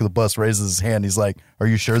in the back of the bus raises his hand. He's like, are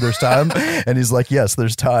you sure there's time? And he's like, yes,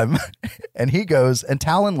 there's time. And he goes, and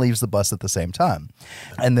Talon leaves the bus at the same time.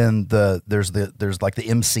 And then there's like the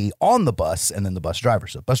MC on the bus, and then the bus driver.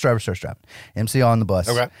 So bus driver starts driving. MC on the bus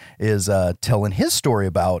is telling his story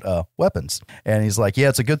about weapons. And he's like, yeah,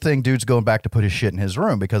 it's a good thing dude's going back to put his shit in his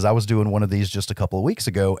room, because I was doing one of these just a couple of weeks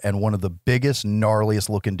ago, and one of the biggest, gnarliest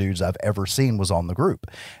looking dudes I've ever seen was on the group.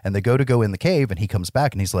 And they go in the cave, and he comes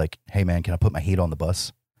back, and he's like, hey man, can I put my heat on the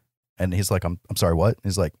bus? And he's like, I'm sorry, what? And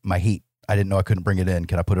he's like, my heat. I didn't know I couldn't bring it in.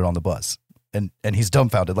 Can I put it on the bus? And he's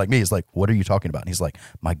dumbfounded like me. He's like, what are you talking about? And he's like,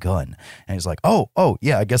 my gun. And he's like, oh,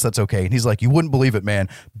 yeah, I guess that's okay. And he's like, you wouldn't believe it, man.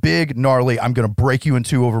 Big, gnarly, I'm going to break you in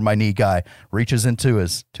two over my knee guy reaches into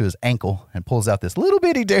his ankle and pulls out this little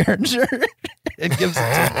bitty Derringer and gives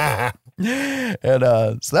it to me.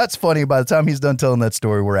 And so that's funny. By the time he's done telling that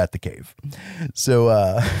story, we're at the cave.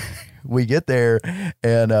 So we get there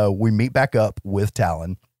and we meet back up with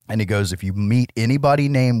Talon. And he goes, if you meet anybody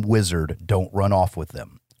named Wizard, don't run off with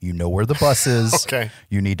them. You know where the bus is. Okay.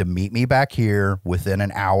 You need to meet me back here within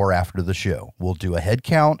an hour after the show. We'll do a head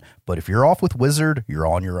count, but if you're off with Wizard, you're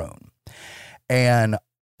on your own. And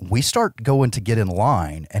we start going to get in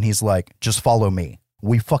line, and he's like, just follow me.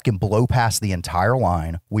 We fucking blow past the entire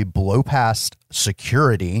line. We blow past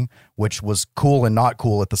security, which was cool and not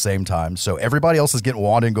cool at the same time. So everybody else is getting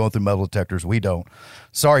wanted and going through metal detectors. We don't.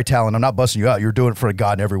 Sorry, Talon, I'm not busting you out. You're doing it for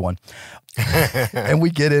God and everyone. And we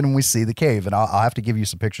get in and we see the cave, and I'll have to give you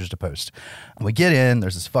some pictures to post. And we get in,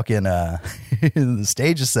 there's this fucking, the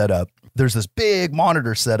stage is set up. There's this big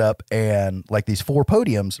monitor set up and like these 4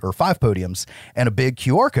 podiums or 5 podiums and a big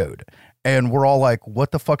QR code. And we're all like,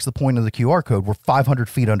 what the fuck's the point of the QR code? We're 500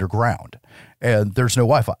 feet underground and there's no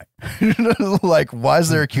Wi-Fi. Like, why is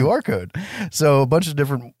there a QR code? So a bunch of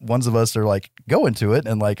different ones of us are like going to it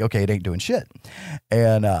and like, okay, it ain't doing shit.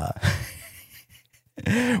 And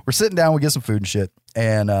we're sitting down, we get some food and shit.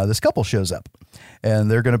 And this couple shows up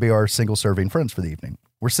and they're going to be our single serving friends for the evening.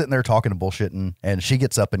 We're sitting there talking and bullshitting, and she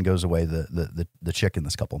gets up and goes away, the chick in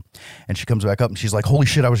this couple. And she comes back up, and she's like, holy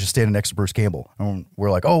shit, I was just standing next to Bruce Campbell. And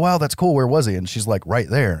we're like, oh, wow, that's cool. Where was he? And she's like, right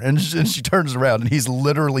there. And she turns around, and he's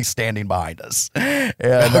literally standing behind us. And,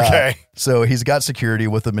 okay. So he's got security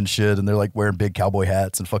with him and shit, and they're like wearing big cowboy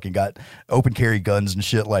hats and fucking got open carry guns and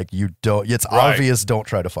shit. Like, you don't, it's obvious, don't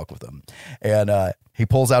try to fuck with them. And he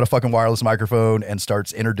pulls out a fucking wireless microphone and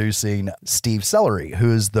starts introducing Steve Sellery,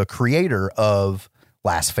 who's the creator of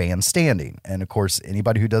Last Fan Standing. And of course,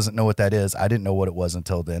 anybody who doesn't know what that is, I didn't know what it was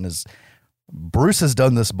until then, is Bruce has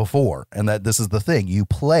done this before, and that this is the thing. You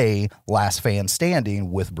play Last Fan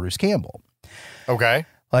Standing with Bruce Campbell. Okay.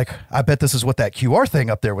 Like, I bet this is what that QR thing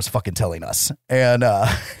up there was fucking telling us. And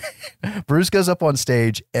Bruce goes up on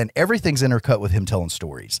stage and everything's intercut with him telling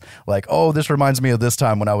stories. Like, oh, this reminds me of this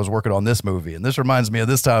time when I was working on this movie. And this reminds me of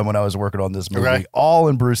this time when I was working on this movie. Okay. All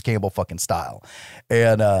in Bruce Campbell fucking style.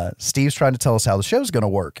 And Steve's trying to tell us how the show's going to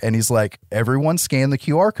work. And he's like, everyone scan the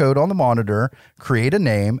QR code on the monitor, create a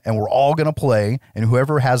name, and we're all going to play. And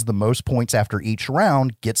whoever has the most points after each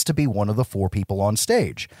round gets to be one of the 4 people on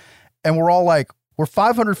stage. And we're all like, we're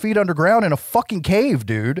 500 feet underground in a fucking cave,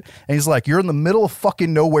 dude. And he's like, you're in the middle of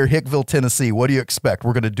fucking nowhere, Hickville, Tennessee. What do you expect?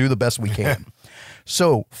 We're going to do the best we can.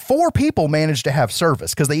 So 4 people managed to have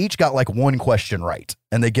service because they each got like 1 question right.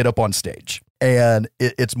 And they get up on stage. And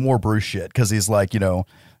it's more Bruce shit because he's like, you know,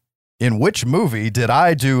 in which movie did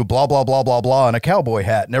I do blah, blah, blah, blah, blah in a cowboy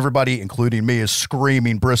hat? And everybody, including me, is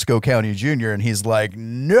screaming Briscoe County Jr. And he's like,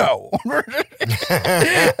 no.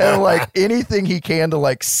 And like anything he can to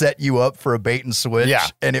like set you up for a bait and switch. Yeah.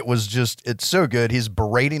 And it was just, it's so good. He's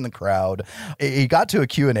berating the crowd. He got to a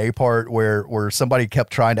Q&A part where somebody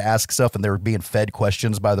kept trying to ask stuff and they were being fed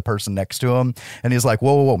questions by the person next to him. And he's like,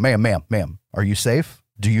 whoa, ma'am, are you safe?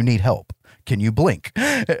 Do you need help? Can you blink?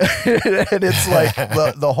 And it's like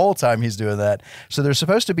the whole time he's doing that. So there's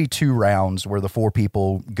supposed to be 2 rounds where the 4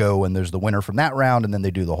 people go and there's the winner from that round. And then they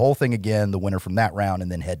do the whole thing again, the winner from that round,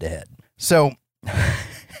 and then head to head. So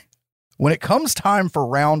when it comes time for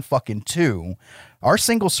round fucking 2, our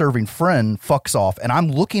single serving friend fucks off and I'm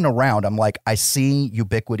looking around. I'm like, I see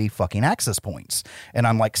ubiquity fucking access points. And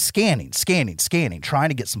I'm like scanning, trying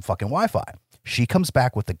to get some fucking Wi-Fi. She comes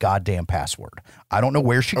back with the goddamn password. I don't know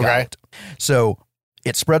where she got it. So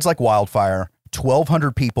it spreads like wildfire.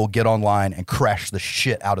 1,200 people get online and crash the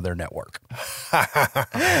shit out of their network.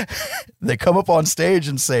 They come up on stage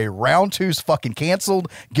and say, round 2's fucking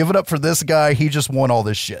canceled. Give it up for this guy. He just won all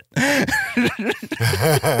this shit. And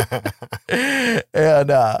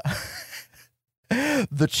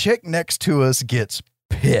the chick next to us gets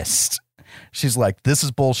pissed. She's like, this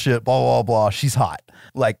is bullshit, blah, blah, blah. She's hot,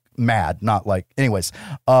 like mad, not like, anyways.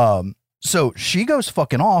 So she goes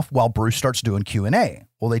fucking off while Bruce starts doing Q&A.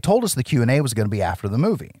 Well, they told us the Q&A was going to be after the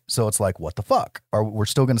movie. So it's like, what the fuck? We're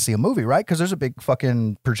still going to see a movie, right? Because there's a big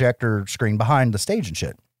fucking projector screen behind the stage and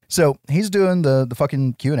shit. So he's doing the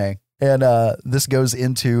fucking Q&A. And this goes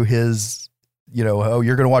into his, you know, oh,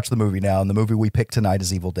 you're going to watch the movie now. And the movie we picked tonight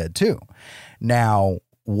is Evil Dead 2. Now,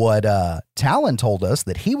 what Talon told us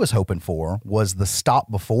that he was hoping for was the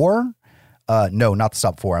stop before. No, not the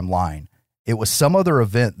stop before. I'm lying. It was some other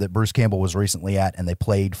event that Bruce Campbell was recently at, and they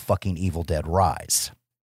played fucking Evil Dead Rise.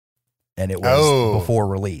 And it was before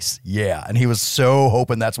release. Yeah. And he was so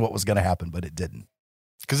hoping that's what was going to happen, but it didn't.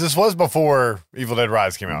 Because this was before Evil Dead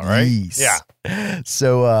Rise came out, right? Yes. Yeah.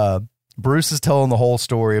 So Bruce is telling the whole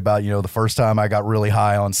story about, the first time I got really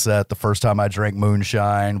high on set, the first time I drank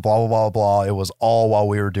moonshine, blah, blah, blah, blah. It was all while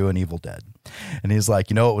we were doing Evil Dead. And he's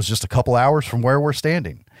like, it was just a couple hours from where we're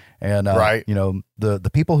standing. And, right.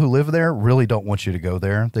 The people who live there really don't want you to go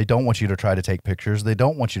there. They don't want you to try to take pictures. They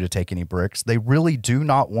don't want you to take any bricks. They really do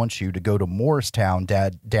not want you to go to Morristown,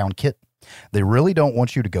 down Kit. They really don't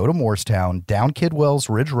want you to go to Morristown, down Kidwell's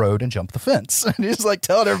Ridge Road and jump the fence. And he's like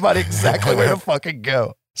telling everybody exactly where to fucking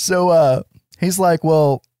go. So he's like,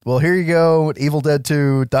 well, here you go, Evil Dead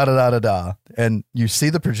 2, da-da-da-da-da. And you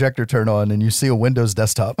see the projector turn on and you see a Windows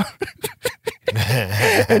desktop.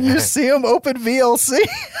 And you see him open VLC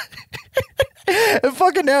and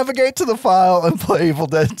fucking navigate to the file and play Evil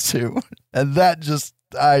Dead 2. And that just,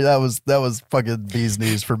 that was fucking bee's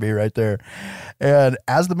knees for me right there. And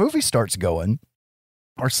as the movie starts going,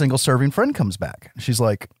 our single serving friend comes back. She's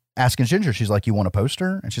like, asking Ginger, she's like, you want a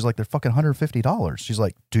poster? And she's like, they're fucking $150. She's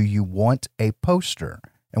like, do you want a poster?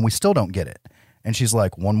 And we still don't get it. And she's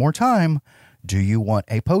like, one more time, do you want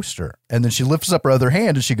a poster? And then she lifts up her other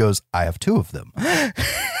hand and she goes, I have 2 of them.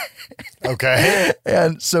 Okay.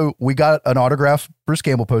 And so we got an autographed Bruce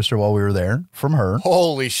Campbell poster while we were there from her.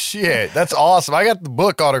 Holy shit. That's awesome. I got the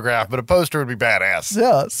book autographed, but a poster would be badass.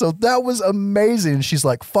 Yeah. So that was amazing. And she's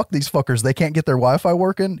like, fuck these fuckers. They can't get their Wi-Fi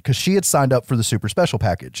working, because she had signed up for the super special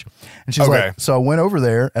package. And she's like, so I went over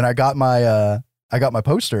there and I got my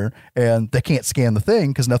poster, and they can't scan the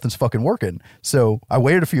thing because nothing's fucking working. So I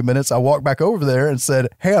waited a few minutes. I walked back over there and said,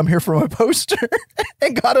 hey, I'm here for my poster,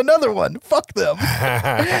 and got another one. Fuck them.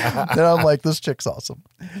 And I'm like, this chick's awesome.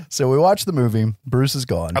 So we watched the movie. Bruce is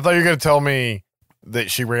gone. I thought you were going to tell me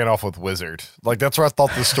that she ran off with Wizard. Like, that's where I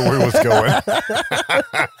thought the story was going.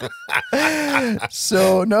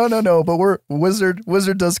 So no, but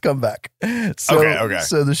Wizard does come back. So, okay.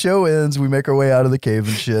 So the show ends, we make our way out of the cave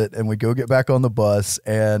and shit, and we go get back on the bus,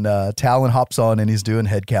 and Talon hops on and he's doing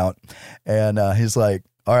head count, and he's like,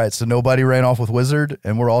 all right, so nobody ran off with Wizard,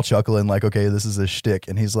 and we're all chuckling like, okay, this is a shtick.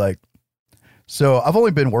 And he's like, so I've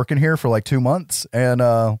only been working here for like 2 months, and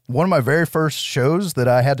one of my very first shows that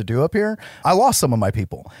I had to do up here, I lost some of my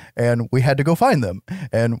people, and we had to go find them.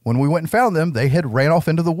 And when we went and found them, they had ran off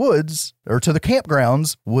into the woods or to the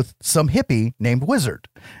campgrounds with some hippie named Wizard.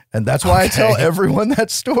 And that's why I tell everyone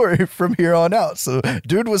that story from here on out. So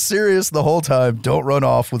dude was serious the whole time. Don't run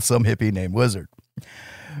off with some hippie named Wizard.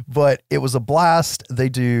 But it was a blast. They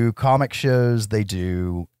do comic shows. They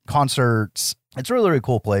do concerts. It's a really, really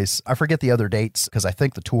cool place. I forget the other dates because I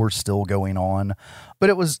think the tour's still going on, but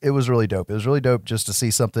it was really dope. It was really dope just to see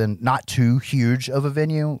something not too huge of a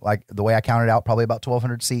venue. Like the way I counted out, probably about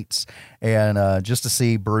 1,200 seats, and just to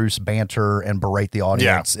see Bruce banter and berate the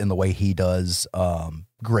audience in the way he does.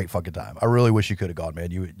 Great fucking time. I really wish you could have gone, man.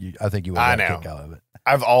 I think you would have got a kick out of it.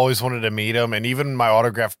 I've always wanted to meet him, and even my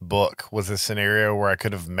autographed book was a scenario where I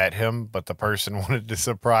could have met him, but the person wanted to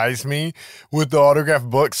surprise me with the autographed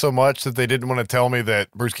book so much that they didn't want to tell me that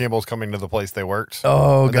Bruce Campbell's coming to the place they worked.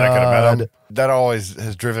 Oh, God. I could have met him. That always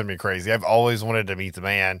has driven me crazy. I've always wanted to meet the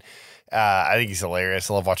man. I think he's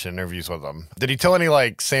hilarious. I love watching interviews with him. Did he tell any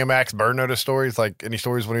like Sam Axe Burn Notice stories? Like any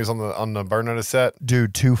stories when he was on the Burn Notice set?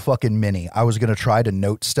 Dude, too fucking many. I was gonna try to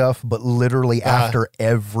note stuff, but literally after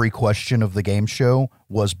every question of the game show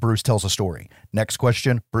was Bruce tells a story. Next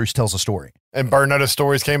question, Bruce tells a story. And Burn Notice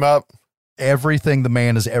stories came up. Everything the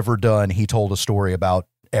man has ever done, he told a story about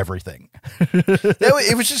everything.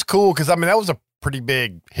 It was just cool because I mean that was a pretty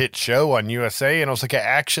big hit show on USA, and it was like an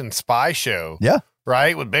action spy show. Yeah.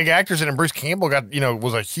 Right, with big actors in it. And Bruce Campbell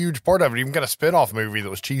was a huge part of it. Even got a spinoff movie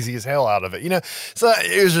that was cheesy as hell out of it. So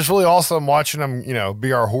it was just really awesome watching him,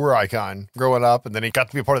 be our horror icon growing up. And then he got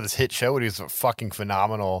to be a part of this hit show, and he was a fucking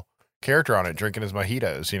phenomenal character on it, drinking his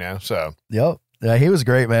mojitos, So, yep. Yeah, he was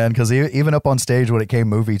great, man, because even up on stage when it came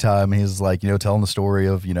movie time, he's like, telling the story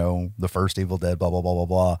of, the first Evil Dead, blah, blah, blah, blah,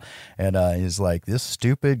 blah. And he's like, this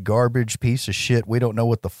stupid garbage piece of shit, we don't know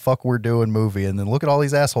what the fuck we're doing movie. And then look at all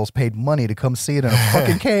these assholes paid money to come see it in a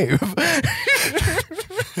fucking cave.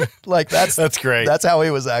 Like that's great. That's how he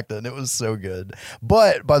was acting. It was so good.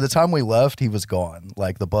 But by the time we left, he was gone.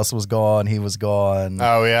 Like the bus was gone. He was gone.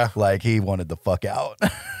 Oh yeah. Like he wanted the fuck out.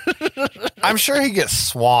 I'm sure he gets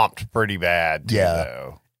swamped pretty bad. Too, yeah.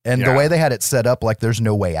 Though. And the way they had it set up, like there's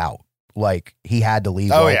no way out. Like he had to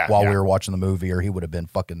leave while we were watching the movie, or he would have been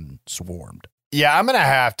fucking swarmed. Yeah, I'm going to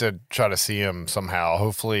have to try to see him somehow.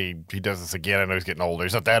 Hopefully he does this again. I know he's getting older.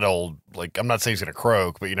 He's not that old. Like, I'm not saying he's going to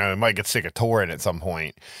croak, but, he might get sick of touring at some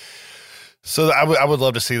point. So I would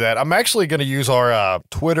love to see that. I'm actually going to use our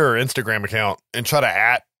Twitter or Instagram account and try to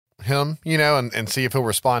at him, and see if he'll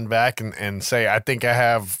respond back and say, I think I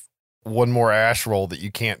have one more Ash role that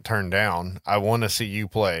you can't turn down. I want to see you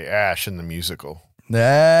play Ash in the musical.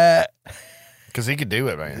 Nah. Because he could do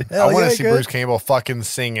it, man. Hell I want to yeah, see good. Bruce Campbell fucking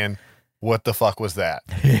singing What the Fuck Was That?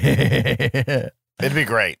 It'd be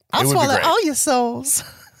great. I'll It would be swallow great. all your souls.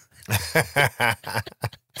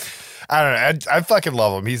 I don't know. I fucking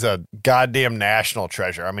love him. He's a goddamn national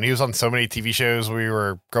treasure. I mean, he was on so many TV shows when we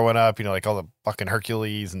were growing up, like all the fucking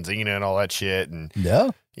Hercules and Xena and all that shit. And, Yeah.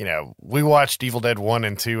 we watched Evil Dead 1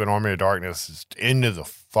 and 2 and Army of Darkness just into the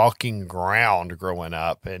fucking ground growing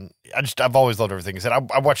up. And I've always loved everything he said.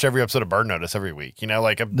 I watched every episode of Burn Notice every week, I'm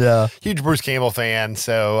Yeah. a huge Bruce Campbell fan.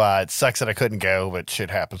 So it sucks that I couldn't go, but shit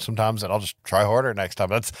happens sometimes and I'll just try harder next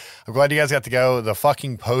time. I'm glad you guys got to go. The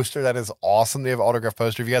fucking poster, that is awesome. They have an autograph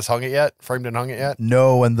poster. Have you guys hung it yet? Framed and hung it yet?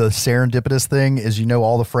 No, and the serendipitous thing is,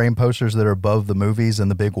 all the frame posters that are above the movies and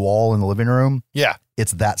the big wall in the living room? Yeah.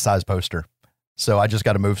 It's that size poster. So I just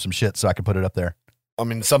got to move some shit so I can put it up there. I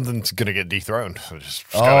mean, something's going to get dethroned. So it's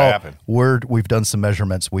just gotta happen. We've done some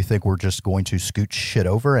measurements. We think we're just going to scoot shit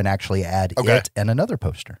over and actually add it and another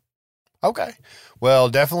poster. Okay. Well,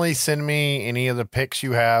 definitely send me any of the pics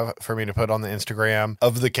you have for me to put on the Instagram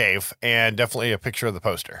of the cave, and definitely a picture of the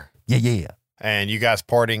poster. Yeah. And you guys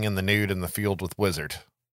partying in the nude in the field with Wizard.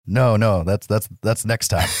 No, that's next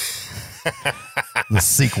time. The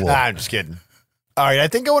sequel. I'm just kidding. All right, I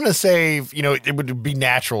think I want to save, it would be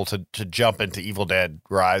natural to jump into Evil Dead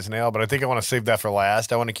Rise now, but I think I want to save that for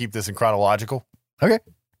last. I want to keep this in chronological. Okay.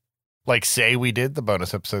 Like, say we did the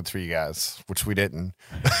bonus episodes for you guys, which we didn't.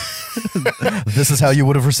 This is how you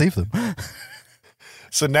would have received them.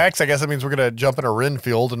 So next, I guess that means we're going to jump into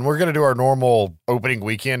Renfield, and we're going to do our normal opening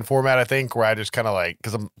weekend format, I think, where I just kind of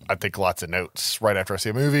because I take lots of notes right after I see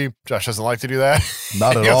a movie. Josh doesn't like to do that.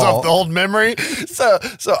 Not at He goes all. off the old memory. So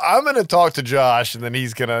I'm going to talk to Josh, and then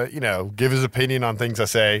he's going to, give his opinion on things I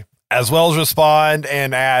say, as well as respond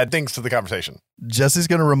and add things to the conversation. Jesse's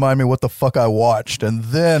going to remind me what the fuck I watched, and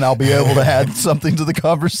then I'll be able to add something to the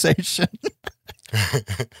conversation.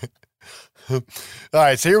 All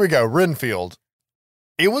right, so here we go. Renfield.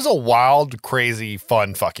 It was a wild, crazy,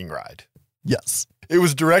 fun fucking ride. Yes. It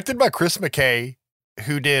was directed by Chris McKay,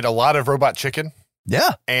 who did a lot of Robot Chicken.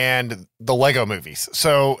 Yeah. And the Lego movies.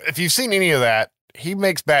 So if you've seen any of that, he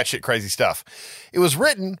makes batshit crazy stuff. It was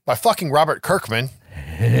written by fucking Robert Kirkman,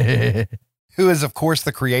 who is, of course,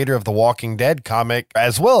 the creator of the Walking Dead comic,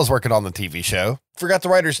 as well as working on the TV show. Forgot the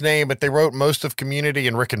writer's name, but they wrote most of Community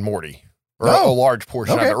and Rick and Morty. Or a large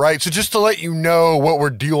portion of it, right? So just to let you know what we're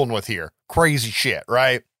dealing with here. Crazy shit,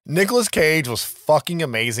 right? Nicolas Cage was fucking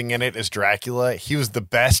amazing in it as Dracula. He was the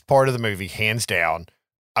best part of the movie, hands down.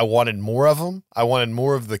 I wanted more of him. I wanted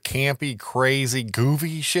more of the campy, crazy,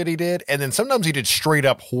 goofy shit he did. And then sometimes he did straight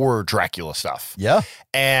up horror Dracula stuff. Yeah.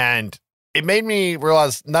 And it made me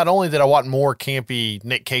realize not only did I want more campy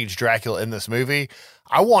Nick Cage Dracula in this movie,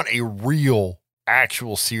 I want a real,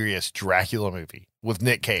 actual, serious Dracula movie with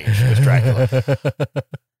Nick Cage as Dracula.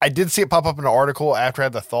 I did see it pop up in an article after I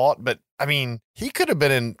had the thought, but I mean, he could have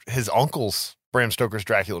been in his uncle's Bram Stoker's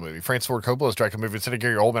Dracula movie, Francis Ford Coppola's Dracula movie instead of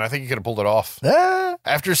Gary Oldman. I think he could have pulled it off.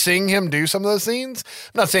 After seeing him do some of those scenes,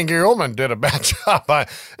 I'm not saying Gary Oldman did a bad job by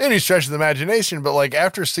any stretch of the imagination, but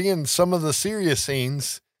after seeing some of the serious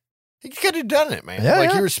scenes, he could have done it, man.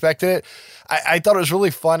 He respected it. I thought it was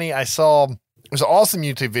really funny. There's an awesome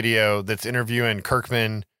YouTube video that's interviewing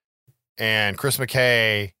Kirkman and Chris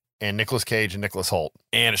McKay and Nicolas Cage and Nicholas Hoult.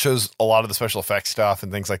 And it shows a lot of the special effects stuff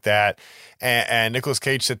and things like that. And Nicolas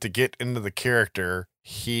Cage said to get into the character,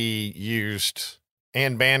 he used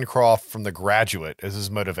Anne Bancroft from The Graduate as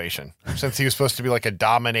his motivation. Since he was supposed to be a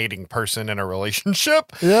dominating person in a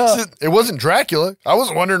relationship. Yeah. It wasn't Dracula. I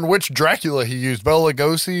was wondering which Dracula he used, Bela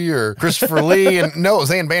Lugosi or Christopher Lee. And no, it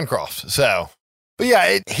was Anne Bancroft. So, but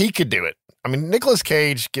yeah, he could do it. I mean, Nicolas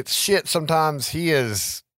Cage gets shit sometimes. He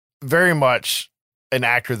is very much an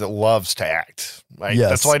actor that loves to act.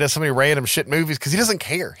 That's why he does so many random shit movies, because he doesn't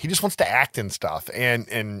care. He just wants to act and stuff.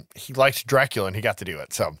 And he liked Dracula and he got to do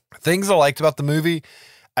it. So things I liked about the movie,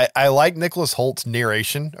 I like Nicholas Holt's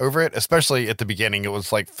narration over it, especially at the beginning. It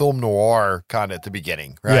was like film noir kind of at the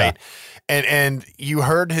beginning, right? Yeah. And you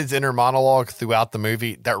heard his inner monologue throughout the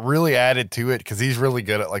movie that really added to it, because he's really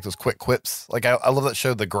good at those quick quips. I love that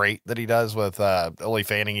show The Great that he does with Ellie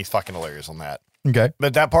Fanning. He's fucking hilarious on that. Okay.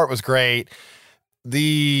 But that part was great.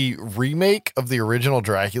 The remake of the original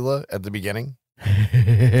Dracula at the beginning,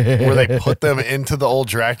 where they put them into the old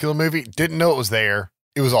Dracula movie, didn't know it was there.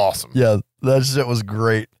 It was awesome. Yeah, that shit was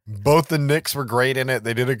great. Both the Knicks were great in it.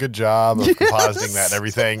 They did a good job of compositing that and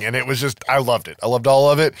everything. And it was just, I loved it. I loved all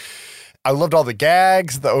of it. I loved all the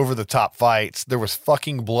gags, the over-the-top fights. There was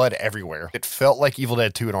fucking blood everywhere. It felt like Evil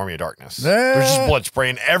Dead 2 and Army of Darkness. There's just blood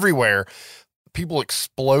spraying everywhere. People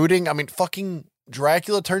exploding. I mean, fucking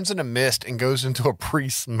Dracula turns into mist and goes into a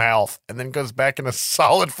priest's mouth and then goes back in a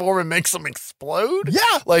solid form and makes them explode.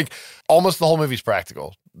 Yeah. Like, almost the whole movie's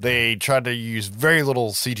practical. They tried to use very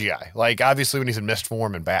little CGI. Like, obviously when he's in mist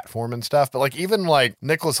form and bat form and stuff, but like even like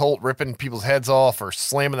Nicholas Hoult ripping people's heads off or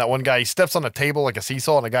slamming that one guy, he steps on a table like a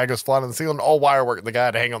seesaw and the guy goes flying on the ceiling, all wire work, the guy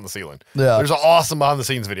had to hang on the ceiling. Yeah. There's an awesome behind the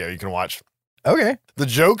scenes video you can watch. Okay. The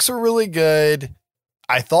jokes are really good.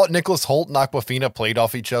 I thought Nicholas Hoult and Aquafina played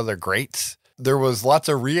off each other great. There was lots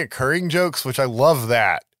of reoccurring jokes, which I love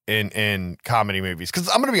that in comedy movies. Because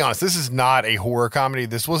I'm going to be honest, this is not a horror comedy.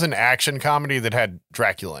 This was an action comedy that had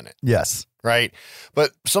Dracula in it. Yes. Right?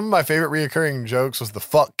 But some of my favorite reoccurring jokes was the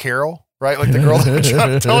fuck Carol, right? Like the girl that would try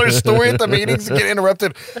to tell her story at the meetings and get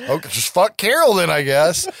interrupted. Oh, just fuck Carol then, I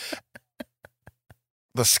guess.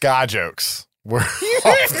 The ska jokes were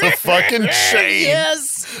off the fucking chain.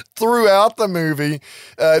 Yes. Throughout the movie.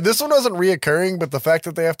 This one wasn't reoccurring, but the fact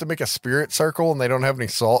that they have to make a spirit circle and they don't have any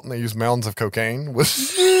salt and they use mounds of cocaine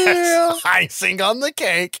was icing on the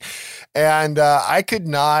cake. And I could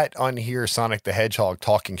not unhear Sonic the Hedgehog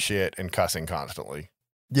talking shit and cussing constantly.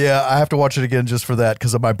 Yeah, I have to watch it again just for that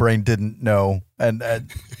because my brain didn't know. And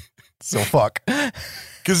so fuck.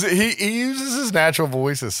 Because he uses his natural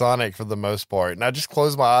voice as Sonic for the most part. And I just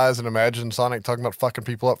close my eyes and imagine Sonic talking about fucking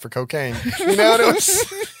people up for cocaine. You know,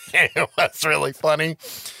 and it was really funny.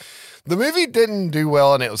 The movie didn't do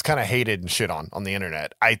well and it was kind of hated and shit on the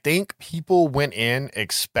internet. I think people went in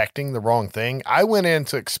expecting the wrong thing. I went in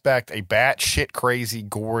to expect a batshit crazy,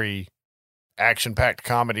 gory, action-packed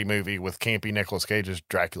comedy movie with campy Nicolas Cage's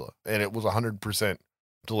Dracula. And it was 100%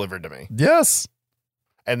 delivered to me. Yes.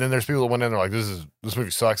 And then there's people that went in, they're like, this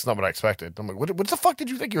movie sucks. It's not what I expected. I'm like, what the fuck did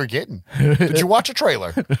you think you were getting? Did you watch a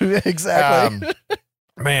trailer? Exactly.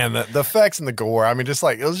 Man, the effects and the gore, I mean, just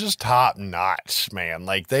like, it was just top notch, man.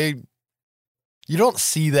 Like you don't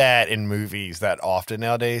see that in movies that often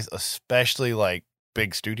nowadays, especially like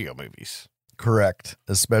big studio movies. Correct.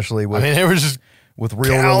 Especially with, I mean, it was just with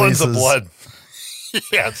real gallons releases. of blood.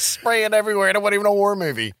 Yeah, it's spraying everywhere. It wasn't even a war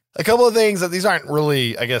movie. A couple of things that these aren't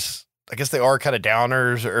really, I guess they are kind of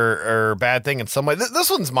downers or bad thing in some way. This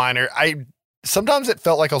one's minor. Sometimes it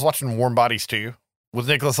felt like I was watching Warm Bodies 2 with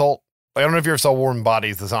Nicholas Hoult. I don't know if you ever saw Warm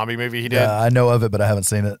Bodies, the zombie movie he did. Yeah, I know of it, but I haven't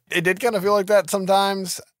seen it. It did kind of feel like that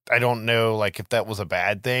sometimes. I don't know like if that was a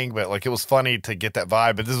bad thing, but like it was funny to get that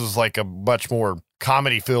vibe. But this was like a much more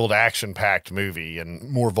comedy-filled, action-packed movie and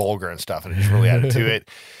more vulgar and stuff, and it just really added to it.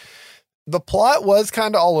 The plot was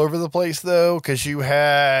kind of all over the place, though, because you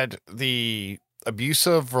had the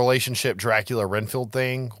abusive relationship Dracula Renfield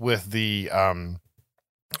thing with the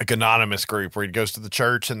like anonymous group where he goes to the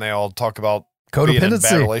church and they all talk about being in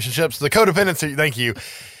bad relationships. The codependency, thank you.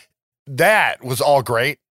 That was all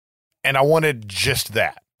great. And I wanted just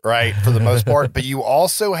that, right? For the most part. But you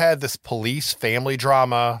also had this police family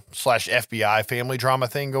drama / FBI family drama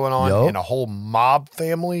thing going on and a whole mob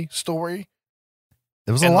family story.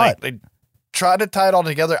 It was a lot. They tried to tie it all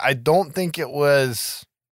together. I don't think it was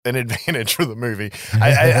an advantage for the movie.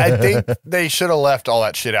 I think they should have left all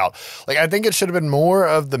that shit out. Like, I think it should have been more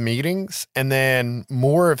of the meetings and then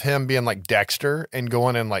more of him being like Dexter and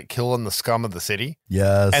going and like killing the scum of the city.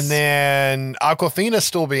 Yes. And then Aquafina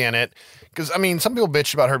still be in it. Because, I mean, some people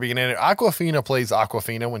bitch about her being in it. Aquafina plays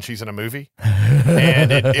Aquafina when she's in a movie.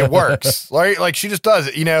 And it works. Like, she just does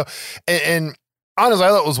it, you know? And honestly, I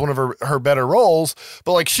thought it was one of her better roles,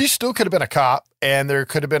 but like she still could have been a cop and there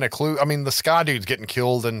could have been a clue. I mean, the Ska dude's getting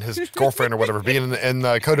killed and his girlfriend or whatever being in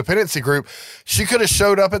the codependency group. She could have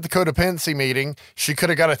showed up at the codependency meeting. She could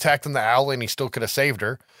have got attacked in the alley and he still could have saved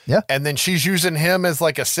her. Yeah. And then she's using him as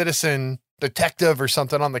like a citizen detective or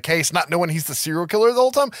something on the case, not knowing he's the serial killer the whole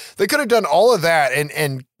time. They could have done all of that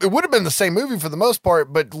and it would have been the same movie for the most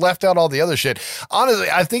part, but left out all the other shit. Honestly,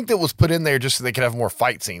 I think that was put in there just so they could have more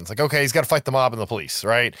fight scenes. Like, okay, he's got to fight the mob and the police,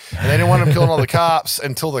 right? And they didn't want him killing all the cops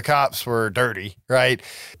until the cops were dirty, right?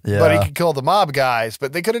 Yeah. But he could kill the mob guys,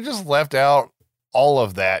 but they could have just left out all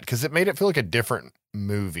of that because it made it feel like a different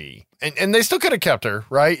movie. And they still could have kept her,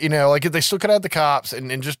 right? You know, like they still could have had the cops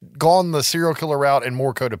and just gone the serial killer route and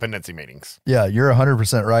more codependency meetings. Yeah, you're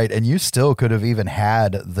 100% right. And you still could have even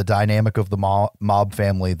had the dynamic of the mob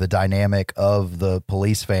family, the dynamic of the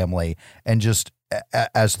police family, and just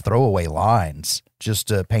as throwaway lines, just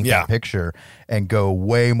to paint that picture and go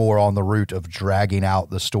way more on the route of dragging out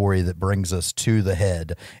the story that brings us to the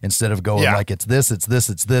head instead of going like, it's this,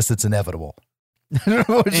 it's inevitable.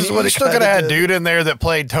 Which is what you still could have had dude in there that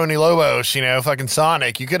played Tony Lobos, you know, fucking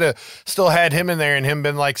Sonic. You could have still had him in there and him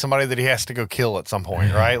been like somebody that he has to go kill at some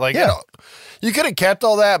point, right? Like, you know, you could have kept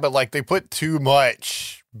all that, but like they put too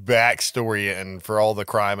much backstory in for all the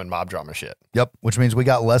crime and mob drama shit. Yep. Which means we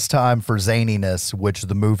got less time for zaniness, which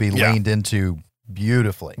the movie leaned into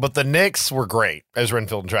beautifully. But the Knicks were great as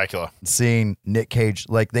Renfield and Dracula. Seeing Nick Cage,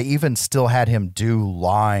 like they even still had him do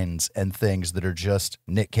lines and things that are just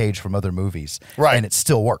Nick Cage from other movies. Right. And it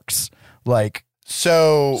still works. Like,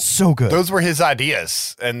 so good. Those were his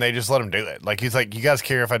ideas and they just let him do it. Like, he's like, you guys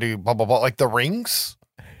care if I do blah, blah, blah. Like the rings.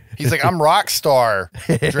 He's like, I'm rock star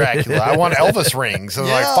Dracula. I want Elvis rings. And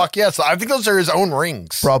like, fuck yes. I think those are his own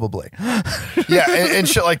rings. Probably. and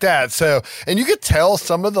shit like that. So, and you could tell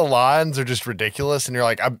some of the lines are just ridiculous. And you're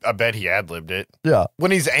like, I bet he ad-libbed it. Yeah.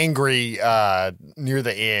 When he's angry near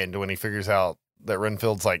the end, when he figures out that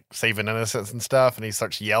Renfield's like saving innocents and stuff, and he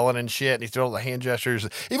starts yelling and shit, and he's doing all the hand gestures,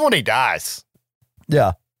 even when he dies.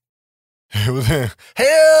 Yeah.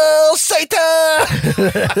 Hail Satan!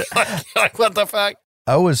 like, what the fuck?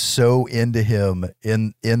 I was so into him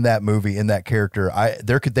in that movie, in that character.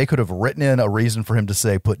 They could have written in a reason for him to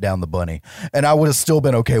say, put down the bunny, and I would have still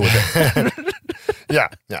been okay with it. Yeah.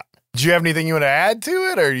 Do you have anything you want to add to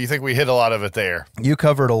it, or do you think we hit a lot of it there? You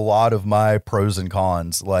covered a lot of my pros and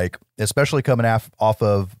cons, like especially coming off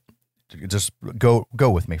of, just go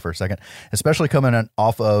with me for a second, especially coming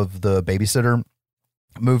off of the Babysitter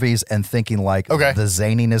movies and thinking like the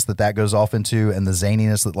zaniness that goes off into and the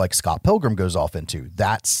zaniness that like Scott Pilgrim goes off into.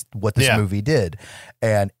 That's what this movie did.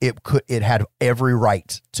 And it had every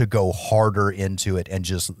right to go harder into it and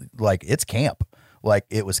just like, it's camp. Like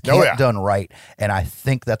it was camp done right. And I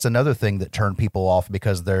think that's another thing that turned people off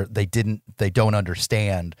because they don't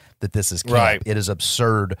understand that this is camp. Right. It is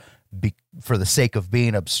absurd for the sake of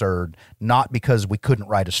being absurd, not because we couldn't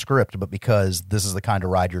write a script, but because this is the kind of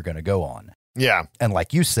ride you're going to go on. Yeah. And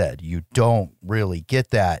like you said, you don't really get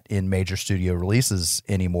that in major studio releases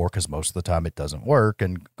anymore because most of the time it doesn't work.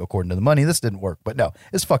 And according to the money, this didn't work. But no,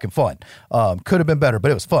 it's fucking fun. Could have been better,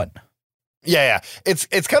 but it was fun. Yeah. It's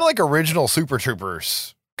kind of like original Super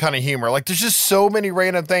Troopers kind of humor. Like there's just so many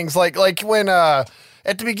random things. Like when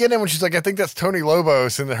at the beginning when she's like, I think that's Tony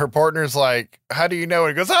Lobos, and her partner's like, how do you know? And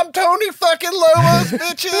he goes, I'm Tony fucking Lobos,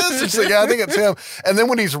 bitches. She's like, yeah, I think it's him. And then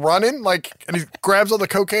when he's running, like, and he grabs all the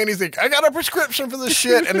cocaine, he's like, I got a prescription for this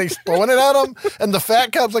shit, and he's throwing it at him, and the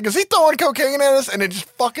fat cop's like, is he throwing cocaine at us? And it just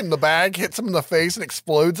fucking the bag hits him in the face and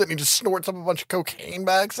explodes it, and he just snorts up a bunch of cocaine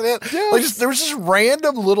by accident. Yes. Like there was just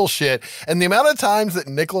random little shit, and the amount of times that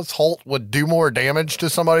Nicholas Hoult would do more damage to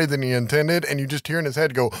somebody than he intended, and you just hear in his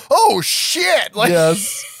head go, oh shit! Like, yes.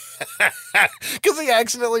 Because he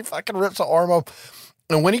accidentally fucking rips the arm off.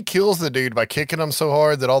 And when he kills the dude by kicking him so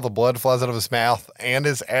hard that all the blood flies out of his mouth and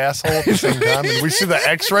his asshole at the same time, and we see the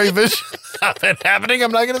x-ray vision of it happening.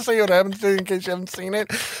 I'm not going to say what happens to you in case you haven't seen it,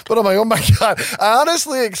 but I'm like, oh my God. I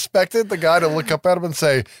honestly expected the guy to look up at him and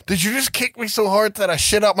say, did you just kick me so hard that I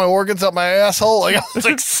shit out my organs out my asshole? Like I was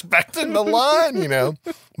expecting the line, you know?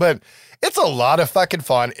 But it's a lot of fucking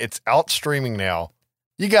fun. It's out streaming now.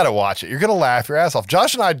 You got to watch it. You're going to laugh your ass off.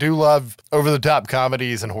 Josh and I do love over-the-top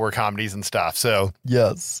comedies and horror comedies and stuff. So,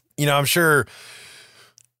 yes, you know, I'm sure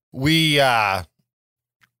we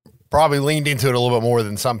probably leaned into it a little bit more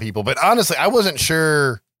than some people. But honestly, I wasn't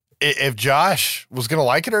sure if Josh was going to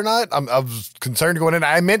like it or not. I was concerned going in.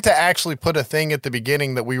 I meant to actually put a thing at the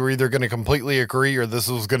beginning that we were either going to completely agree or this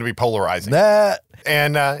was going to be polarizing.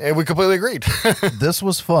 And we completely agreed. This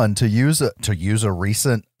was fun to use a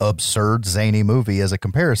recent absurd zany movie as a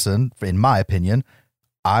comparison. In my opinion,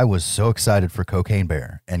 I was so excited for Cocaine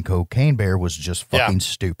Bear, and Cocaine Bear was just fucking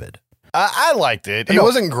stupid. I liked it. It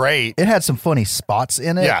wasn't great. It had some funny spots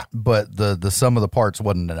in it, but the sum of the parts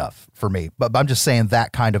wasn't enough for me. But I'm just saying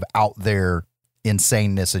that kind of out there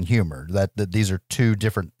insaneness and humor, that these are two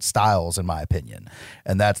different styles in my opinion,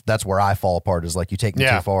 and that's where I fall apart. Is like you take me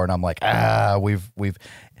too far, and I'm like, we've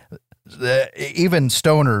even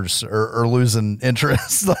stoners are losing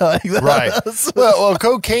interest. Like that. Right. Well,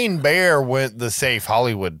 Cocaine Bear went the safe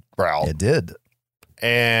Hollywood route. It did,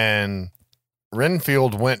 and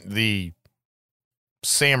Renfield went the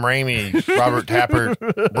Sam Raimi, Robert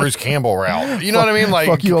Tappert, Bruce Campbell route. You know what I mean? Like,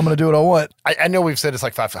 fuck you, I'm going to do what I want. I know we've said it's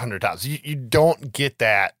like 500 times. You don't get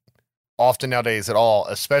that often nowadays at all,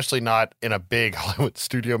 especially not in a big Hollywood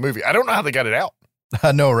studio movie. I don't know how they got it out.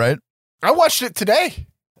 I know, right? I watched it today.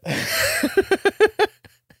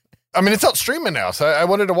 I mean, it's out streaming now, so I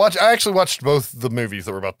wanted to watch. I actually watched both the movies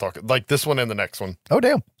that we're about to talk, like this one and the next one. Oh,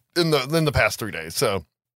 damn. In the past 3 days. So,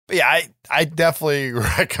 but yeah, I definitely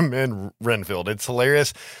recommend Renfield. It's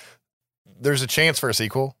hilarious. There's a chance for a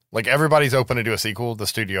sequel. Like, everybody's open to do a sequel. The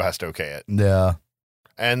studio has to okay it. Yeah.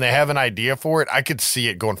 And they have an idea for it. I could see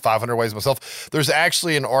it going 500 ways myself. There's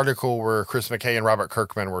actually an article where Chris McKay and Robert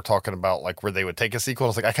Kirkman were talking about, like, where they would take a sequel. I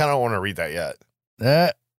was like, I kind of don't want to read that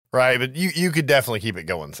yet. Right, but you could definitely keep it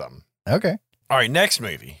going some. Okay. All right, next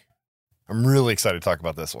movie. I'm really excited to talk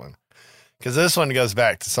about this one. Because this one goes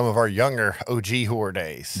back to some of our younger OG horror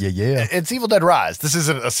days. Yeah. It's Evil Dead Rise. This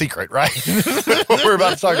isn't a secret, right? What we're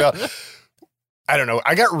about to talk about. I don't know.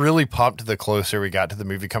 I got really pumped the closer we got to the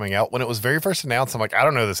movie coming out. When it was very first announced, I'm like, I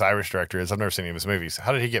don't know who this Irish director is. I've never seen any of his movies.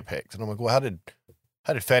 How did he get picked? And I'm like, well, how did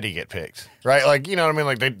Fetty get picked? Right? Like, you know what I mean?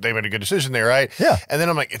 Like, they made a good decision there, right? Yeah. And then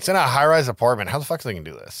I'm like, it's in a high-rise apartment. How the fuck are they going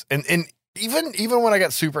to do this? And even when I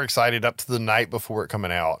got super excited up to the night before it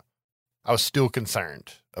coming out, I was still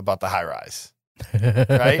concerned about the high-rise.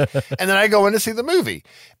 Right? And then I go in to see the movie,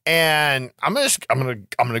 and I'm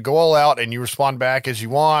gonna go all out, and you respond back as you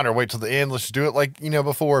want, or wait till the end. Let's just do it like, you know,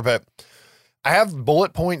 before. But I have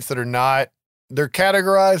bullet points that they're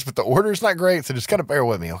categorized, but the order's not great, so just kind of bear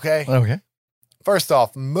with me, okay? Okay. First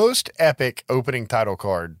off, most epic opening title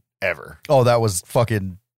card ever. Oh, that was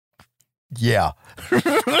fucking, yeah.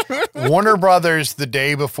 Warner Brothers, the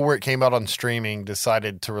day before it came out on streaming,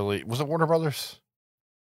 decided to release. Was it Warner Brothers?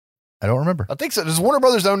 I don't remember. I think so. Does Warner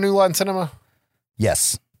Brothers own New Line Cinema?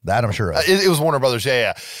 Yes, that I'm sure of. It was Warner Brothers,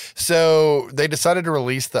 yeah. So they decided to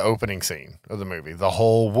release the opening scene of the movie. The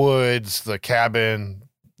whole woods, the cabin,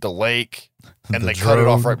 the lake, and they cut it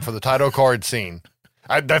off right for the title card scene.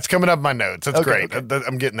 That's coming up in my notes. That's great. Okay.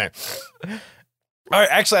 I'm getting there. All right,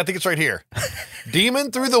 actually, I think it's right here. Demon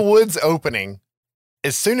Through the Woods opening.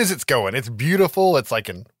 As soon as it's going, it's beautiful. It's like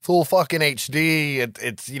in full fucking HD.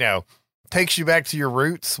 It's you know, takes you back to your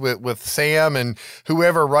roots with Sam and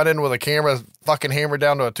whoever running with a camera fucking hammered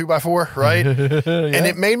down to a 2x4, right? Yeah. And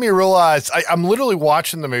it made me realize, I'm literally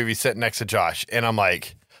watching the movie sitting next to Josh, and I'm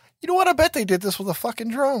like, you know what? I bet they did this with a fucking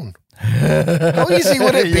drone. How easy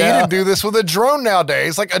would it be to do this with a drone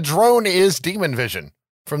nowadays? Like, a drone is demon vision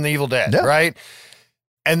from the Evil Dead, right?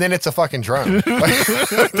 And then it's a fucking drone.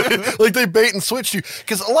 Like they bait and switched you.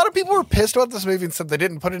 Because a lot of people were pissed about this movie and said they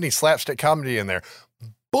didn't put any slapstick comedy in there.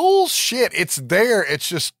 Bullshit. It's there. It's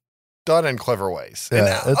just done in clever ways. And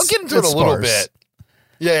I'll get into it a little bit.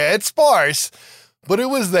 Yeah, it's sparse, but it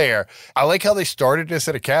was there. I like how they started this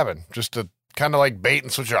at a cabin, just to kind of like bait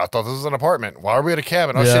and switch. I thought this was an apartment. Why are we at a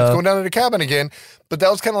cabin? Oh, shit, it's going down to the cabin again. But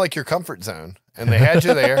that was kind of like your comfort zone. And they had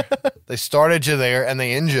you there. They started you there, and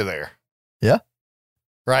they end you there. Yeah.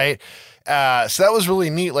 Right? So that was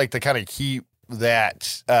really neat, like to kind of keep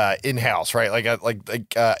that in-house, right?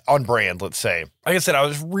 Like on brand, let's say. Like I said, I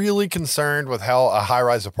was really concerned with how a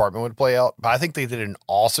high-rise apartment would play out, but I think they did an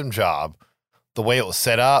awesome job. The way it was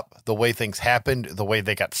set up, the way things happened, the way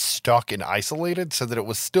they got stuck and isolated so that it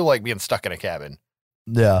was still like being stuck in a cabin.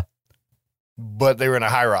 Yeah. But they were in a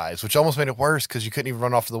high-rise, which almost made it worse because you couldn't even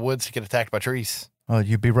run off to the woods to get attacked by trees. Oh,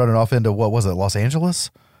 you'd be running off into, what was it, Los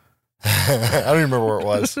Angeles? I don't even remember where it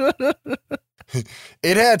was.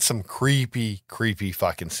 It had some creepy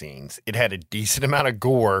fucking scenes. It had a decent amount of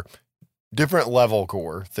gore, different level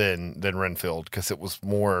gore than Renfield, because it was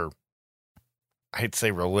more, I hate to say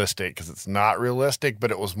realistic because it's not realistic, but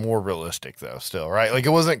it was more realistic though still, right? Like it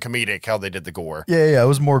wasn't comedic how they did the gore. Yeah, it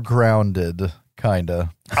was more grounded, kind of.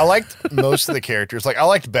 I liked most of the characters. Like I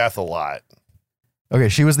liked Beth a lot. Okay,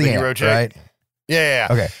 she was the aunt, right? Yeah.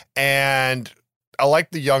 Okay. And I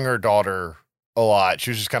liked the younger daughter a lot.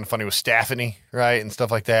 She was just kind of funny with Stephanie, right? And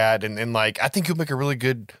stuff like that. And like, I think you'll make a really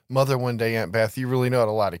good mother one day, Aunt Beth. You really know how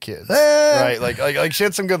to lie to kids, right? Like she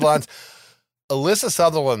had some good lines. Alyssa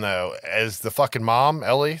Sutherland, though, as the fucking mom,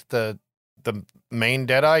 Ellie, the main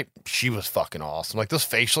deadite, she was fucking awesome. Like those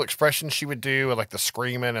facial expressions she would do, and like the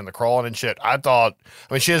screaming and the crawling and shit. I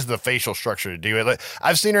mean, she has the facial structure to do it. Like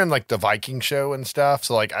I've seen her in like the Viking show and stuff,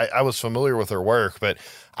 so like I was familiar with her work, but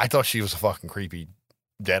I thought she was a fucking creepy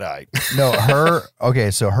deadite. No,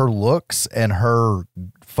 so her looks and her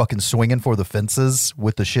fucking swinging for the fences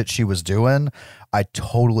with the shit she was doing, I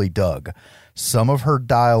totally dug. Some of her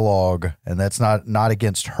dialogue, and that's not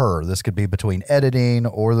against her. This could be between editing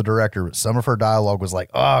or the director. Some of her dialogue was like,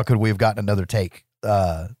 oh, could we have gotten another take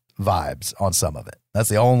vibes on some of it. That's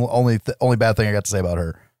the only bad thing I got to say about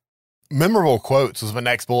her. Memorable quotes was my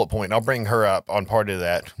next bullet point. I'll bring her up on part of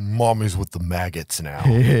that. Mommy's with the maggots now.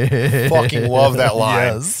 Fucking love that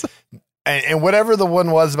line. Yes. And whatever the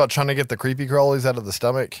one was about trying to get the creepy crawlies out of the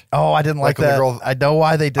stomach. Oh, I didn't like when the that. girl- I know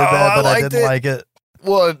why they did that, but I didn't like it.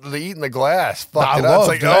 Well, the eating the glass fucked I it up. It's loved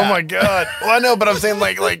like, that. oh my God. Well, I know, but I'm saying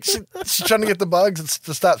like she's trying to get the bugs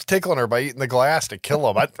to stop tickling her by eating the glass to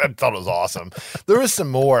kill them. I thought it was awesome. There was some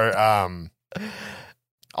more. I'll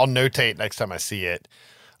notate next time I see it.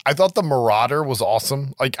 I thought the Marauder was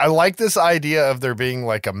awesome. Like, I like this idea of there being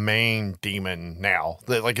like a main demon now.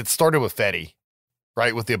 That like it started with Fetty,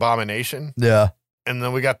 right, with the Abomination, Yeah. and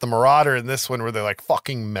then we got the Marauder in this one where they like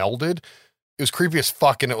fucking melded. It was creepy as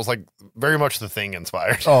fuck, and it was like very much The Thing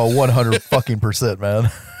inspired. Oh, 100%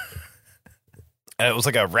 man. And it was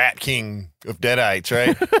like a Rat King of Deadites,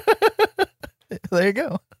 right? There you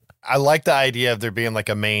go. I like the idea of there being like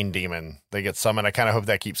a main demon they get summoned. I kind of hope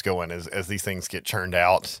that keeps going as these things get churned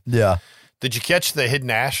out. Yeah. Did you catch the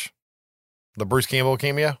Hidden Ash? The Bruce Campbell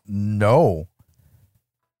cameo? No.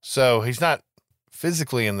 So he's not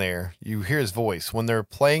physically in there. You hear his voice when they're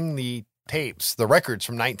playing the tapes, the records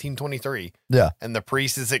from 1923. Yeah. And the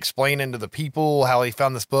priest is explaining to the people how he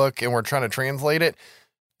found this book and we're trying to translate it.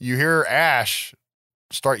 You hear Ash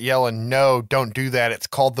start yelling, "No, don't do that. It's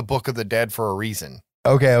called the Book of the Dead for a reason."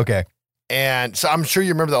 Okay. And so I'm sure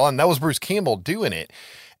you remember that line. That was Bruce Campbell doing it.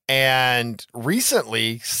 And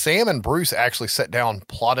recently, Sam and Bruce actually sat down,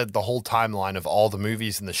 plotted the whole timeline of all the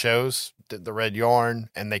movies and the shows, did the Red Yarn,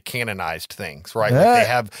 and they canonized things, right?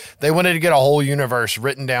 Yeah. Like they wanted to get a whole universe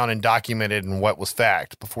written down and documented in what was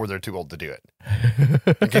fact before they're too old to do it.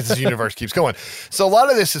 In case this universe keeps going. So a lot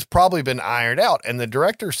of this has probably been ironed out. And the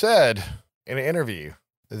director said in an interview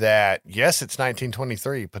that, yes, it's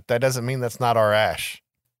 1923, but that doesn't mean that's not our Ash.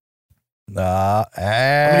 I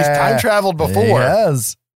mean, he's time traveled before.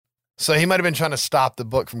 Yes. So he might have been trying to stop the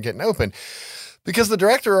book from getting open because the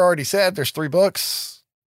director already said there's 3 books,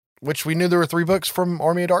 which we knew there were 3 books from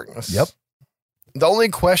Army of Darkness. Yep. The only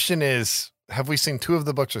question is, have we seen 2 of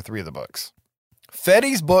the books or 3 of the books?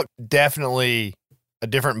 Fetty's book, definitely a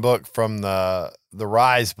different book from the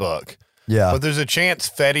Rise book. Yeah. But there's a chance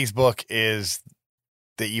Fetty's book is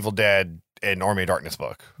the Evil Dead and Army of Darkness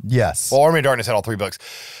book. Yes. Well, Army of Darkness had all 3 books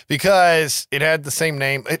because it had the same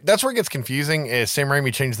name. That's where it gets confusing is Sam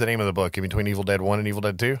Raimi changed the name of the book in between Evil Dead 1 and Evil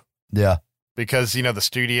Dead 2. Yeah. Because, you know, the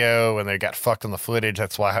studio and they got fucked on the footage.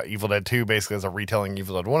 That's why Evil Dead 2 basically is a retelling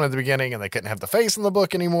Evil Dead 1 at the beginning and they couldn't have the face in the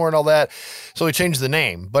book anymore and all that. So he changed the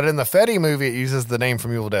name. But in the Fetty movie, it uses the name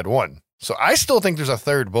from Evil Dead 1. So I still think there's a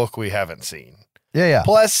 3rd book we haven't seen. Yeah.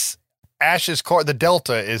 Plus, Ash's car, the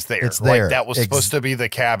Delta is there. It's there. Like that was supposed to be the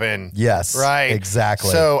cabin. Yes. Right.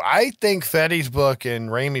 Exactly. So I think Fetty's book and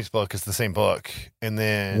Raimi's book is the same book. And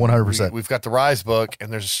then 100%. We've got the Rise book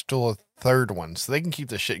and there's still a 3rd one. So they can keep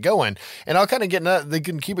this shit going. And I'll kind of they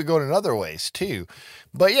can keep it going in other ways too.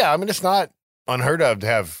 But yeah, I mean, it's not unheard of to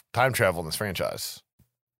have time travel in this franchise.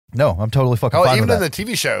 No, I'm totally fucking fine Even with in that. the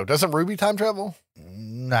TV show, doesn't Ruby time travel?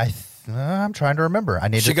 I'm trying to remember.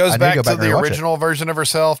 She goes back to the original version of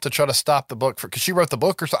herself to try to stop the book because she wrote the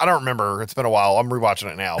book or so. I don't remember. It's been a while. I'm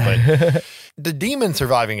rewatching it now, but the demon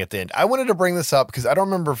surviving at the end. I wanted to bring this up because I don't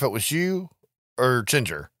remember if it was you or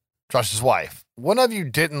Ginger, Josh's wife. One of you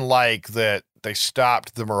didn't like that they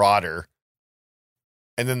stopped the Marauder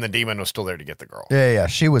and then the demon was still there to get the girl. Yeah.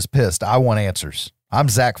 She was pissed. I want answers. I'm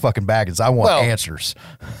Zach fucking Baggins. I want answers.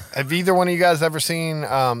 Have either one of you guys ever seen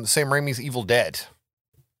Sam Raimi's Evil Dead?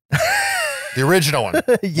 The original one.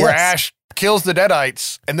 Yes. Where Ash kills the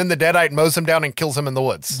Deadites and then the Deadite mows him down and kills him in the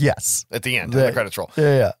woods. Yes. At the end, in the credits roll.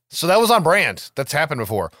 Yeah. So that was on brand. That's happened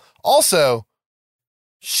before. Also,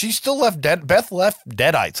 she still left Beth left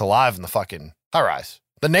Deadites alive in the fucking high rise.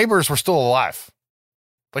 The neighbors were still alive.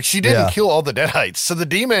 Like she didn't kill all the Deadites. So the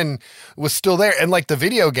demon was still there. And like the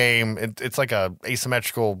video game, it's like a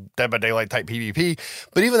asymmetrical Dead by Daylight type PvP.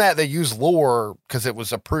 But even that, they use lore because it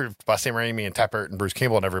was approved by Sam Raimi and Tappert and Bruce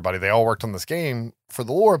Campbell and everybody. They all worked on this game for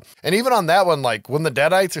the lore. And even on that one, like when the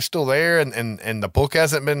Deadites are still there and the book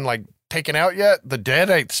hasn't been like taken out yet, the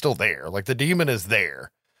Deadite's still there. Like the demon is there.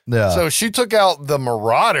 Yeah. So she took out the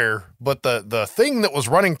Marauder, but the thing that was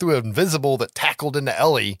running through Invisible that tackled into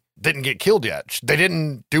Ellie didn't get killed yet. They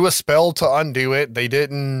didn't do a spell to undo it. They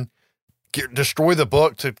didn't destroy the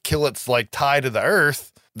book to kill its like tie to the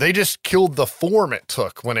earth. They just killed the form it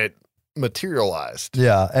took when it materialized.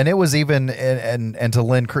 Yeah, and it was even and to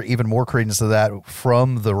lend even more credence to that,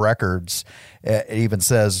 from the records, it even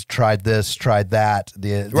says tried this, tried that.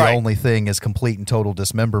 The only thing is complete and total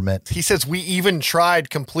dismemberment. He says we even tried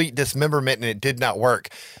complete dismemberment and it did not work.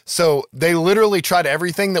 So they literally tried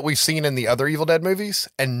everything that we've seen in the other Evil Dead movies,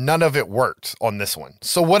 and none of it worked on this one.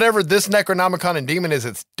 So whatever this Necronomicon and demon is,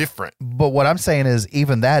 it's different. But what I'm saying is,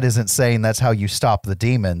 even that isn't saying that's how you stop the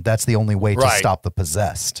demon. That's the only way to stop the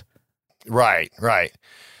possessed. Right.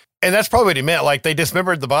 And that's probably what he meant. Like, they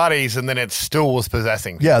dismembered the bodies and then it still was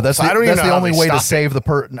possessing people. Yeah, that's so the only way to save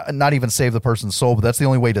not even save the person's soul, but that's the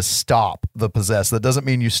only way to stop the possessed. That doesn't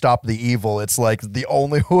mean you stop the evil. It's like the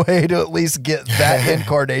only way to at least get that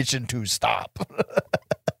incarnation to stop.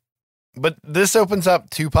 But this opens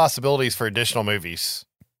up 2 possibilities for additional movies.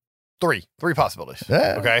 3 possibilities.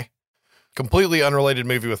 Yeah. Okay. Completely unrelated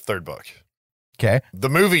movie with 3rd book. Okay. The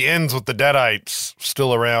movie ends with the Deadites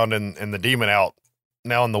still around and the demon out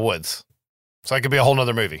now in the woods. So that could be a whole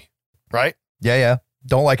nother movie, right? Yeah.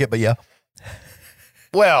 Don't like it, but yeah.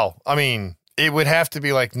 Well, I mean, it would have to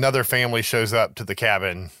be like another family shows up to the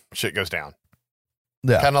cabin, shit goes down.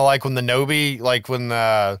 Yeah. Kind of like when the Nobi, like when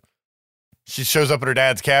she shows up at her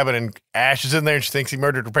dad's cabin and Ash is in there and she thinks he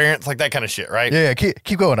murdered her parents, like that kind of shit, right? Yeah.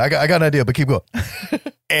 Keep going. I got an idea, but keep going.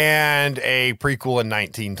 And a prequel in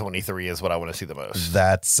 1923 is what I want to see the most.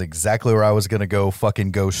 That's exactly where I was going to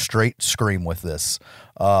go straight Scream with this.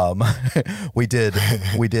 We did.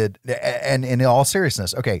 And in all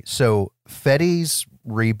seriousness, okay, so Fetty's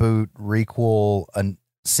reboot, requel, and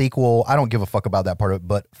sequel, I don't give a fuck about that part of it,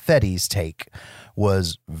 but Fetty's take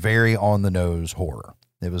was very on the nose horror.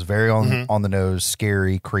 It was very on the nose,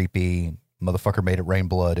 scary, creepy. Motherfucker made it rain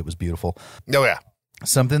blood. It was beautiful. Oh, yeah.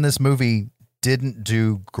 Something this movie didn't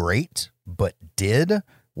do great, but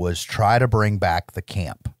was try to bring back the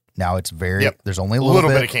camp. Now it's there's only a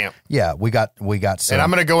little bit of camp. Yeah, we got some. And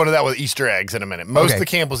I'm going to go into that with Easter eggs in a minute. Most of the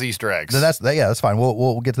camp was Easter eggs. That's fine.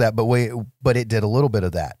 We'll get to that, but it did a little bit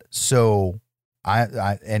of that. So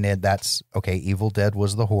that's okay. Evil Dead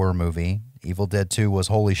was the horror movie. Evil Dead 2 was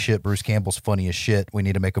holy shit, Bruce Campbell's funny as shit. We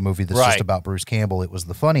need to make a movie that's just about Bruce Campbell. It was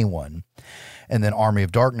the funny one. And then Army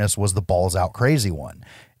of Darkness was the balls out crazy one.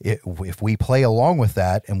 If we play along with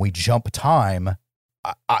that and we jump time,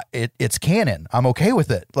 it's canon. I'm okay with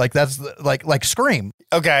it. Like that's like Scream.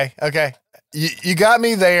 Okay. You got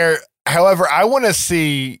me there. However, I want to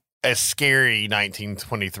see a scary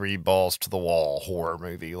 1923 balls to the wall horror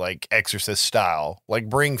movie, like Exorcist style. Like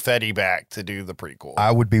bring Fetty back to do the prequel.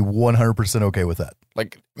 I would be 100% okay with that.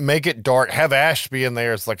 Like make it dark. Have Ash be in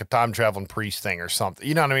there as like a time traveling priest thing or something.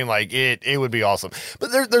 You know what I mean? Like it would be awesome.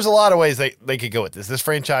 But there's a lot of ways they could go with this. This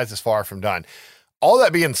franchise is far from done. All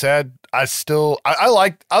that being said, I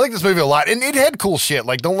like this movie a lot, and it had cool shit.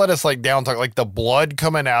 Like, don't let us like down talk, like the blood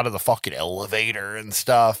coming out of the fucking elevator and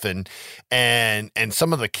stuff, and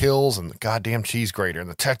some of the kills and the goddamn cheese grater and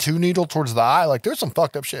the tattoo needle towards the eye. Like, there's some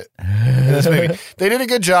fucked up shit in this movie. They did a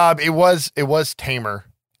good job. It was tamer.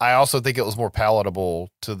 I also think it was more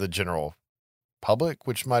palatable to the general public,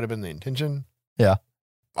 which might have been the intention. Yeah,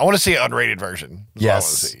 I want to see an unrated version.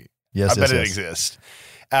 Yes, I bet it exists.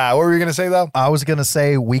 What were you going to say, though? I was going to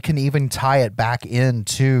say we can even tie it back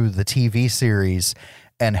into the TV series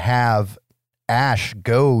and have Ash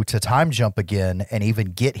go to time jump again and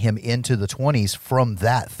even get him into the 20s from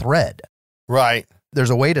that thread. Right. There's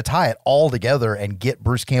a way to tie it all together and get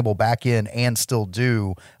Bruce Campbell back in and still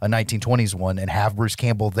do a 1920s one and have Bruce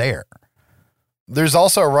Campbell there. There's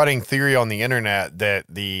also a running theory on the internet that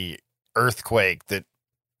the earthquake that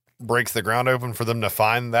breaks the ground open for them to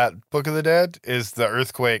find that Book of the Dead is the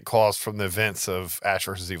earthquake caused from the events of Ash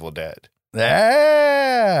versus Evil Dead.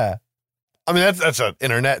 Yeah. I mean, that's an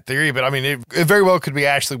internet theory, but I mean, it very well could be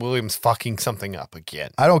Ashley Williams fucking something up again.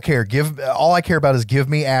 I don't care. All I care about is give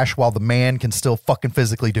me Ash while the man can still fucking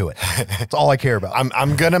physically do it. That's all I care about.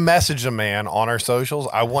 I'm going to message a man on our socials.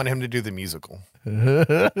 I want him to do the musical.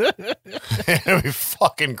 It'd be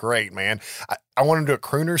fucking great, man. I want him to do a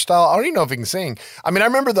crooner style. I don't even know if he can sing. I mean, I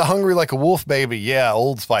remember the Hungry Like a Wolf Baby. Yeah,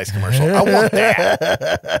 Old Spice commercial. I want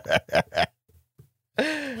that.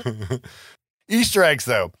 Easter eggs,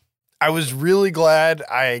 though. I was really glad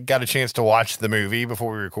I got a chance to watch the movie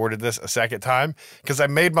before we recorded this a second time because I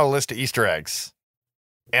made my list of Easter eggs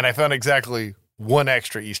and I found exactly one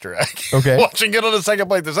extra Easter egg. Okay. Watching it on a second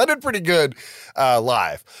playthrough. I did pretty good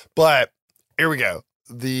live, but here we go.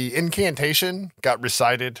 The incantation got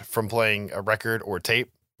recited from playing a record or tape,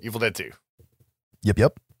 Evil Dead 2.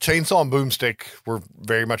 Yep. Chainsaw and Boomstick were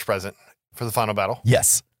very much present for the final battle.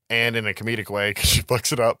 Yes. And in a comedic way because she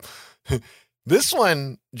fucks it up. This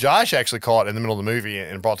one, Josh actually caught in the middle of the movie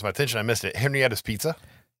and brought to my attention. I missed it. Henrietta's Pizza.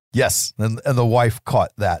 Yes, and the wife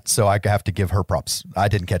caught that, so I have to give her props. I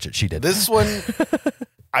didn't catch it; she did. This one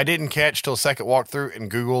I didn't catch till second walkthrough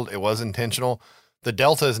and Googled. It was intentional. The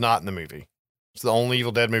Delta is not in the movie. It's the only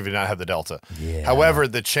Evil Dead movie to not have the Delta. Yeah. However,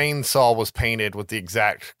 the chainsaw was painted with the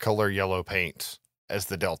exact color yellow paint as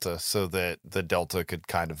the Delta, so that the Delta could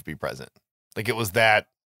kind of be present. Like it was that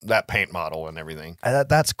paint model and everything.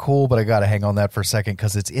 That's cool, but I got to hang on that for a second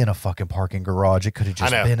because it's in a fucking parking garage. It could have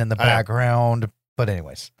just been in the background. But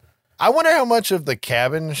anyways. I wonder how much of the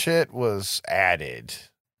cabin shit was added.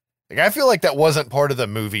 Like, I feel like that wasn't part of the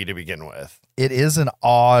movie to begin with. It is an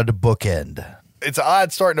odd bookend. It's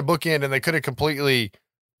odd starting a bookend, and they could have completely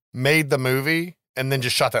made the movie and then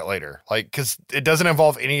just shot that later. Like, because it doesn't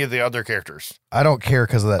involve any of the other characters. I don't care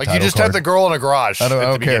because of that. Like, title you just card. had the girl in a garage at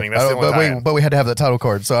the beginning. That's the only time. But we had to have that title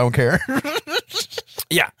card, so I don't care.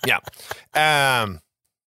 Yeah.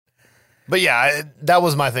 But yeah, that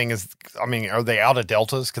was my thing. Are they out of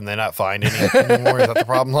Deltas? Can they not find any anymore? Is that the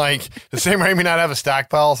problem? Like, does Sam Raimi not have a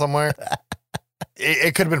stockpile somewhere?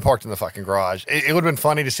 It could have been parked in the fucking garage. It would have been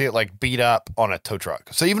funny to see it like beat up on a tow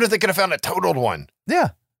truck. So even if they could have found a totaled one.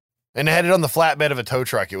 Yeah. And had it on the flatbed of a tow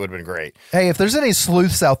truck, it would have been great. Hey, if there's any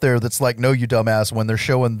sleuths out there that's like, no, you dumbass, when they're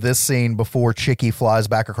showing this scene before Chicky flies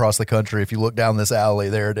back across the country, if you look down this alley,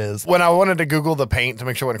 there it is. When I wanted to Google the paint to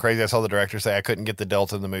make sure it wasn't crazy, I saw the director say I couldn't get the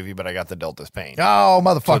Delta in the movie, but I got the Delta's paint. Oh,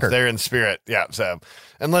 motherfucker. So it's there in spirit. Yeah, so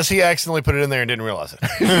unless he accidentally put it in there and didn't realize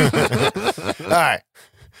it. All right.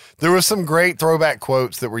 There was some great throwback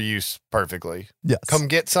quotes that were used perfectly. Yes. Come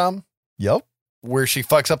get some. Yep. Where she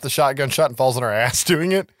fucks up the shotgun shot and falls on her ass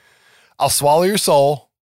doing it. I'll swallow your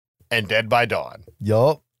soul, and Dead by Dawn.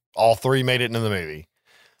 Yup. All three made it into the movie.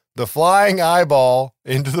 The flying eyeball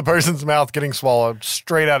into the person's mouth getting swallowed,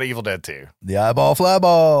 straight out of Evil Dead 2. The eyeball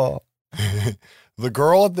flyball. The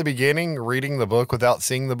girl at the beginning reading the book without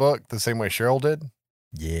seeing the book, the same way Cheryl did.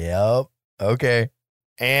 Yep. Okay.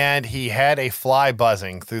 And he had a fly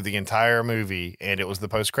buzzing through the entire movie, and it was the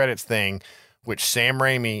post-credits thing, which Sam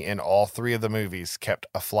Raimi in all three of the movies kept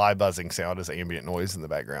a fly buzzing sound as ambient noise in the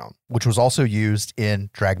background. Which was also used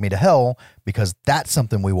in Drag Me to Hell, because that's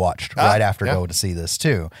something we watched right after going to see this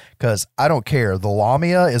too. Because I don't care. The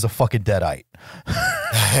Lamia is a fucking deadite.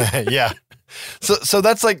 Yeah. So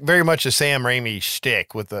that's like very much a Sam Raimi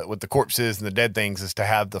shtick with the corpses and the dead things, is to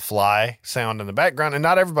have the fly sound in the background. And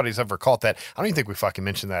not everybody's ever caught that. I don't even think we fucking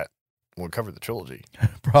mentioned that when we covered the trilogy.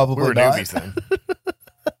 Probably we were not. newbies then.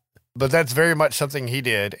 But that's very much something he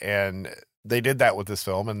did, and they did that with this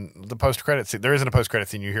film. And the post-credit scene, there isn't a post-credit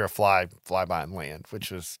scene. You hear a fly by and land,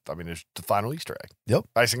 which is, it's the final Easter egg. Yep.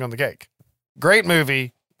 Icing on the cake. Great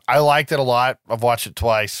movie. I liked it a lot. I've watched it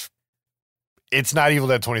twice. It's not Evil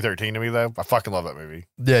Dead 2013 to me, though. I fucking love that movie.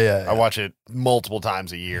 Yeah. I watch it multiple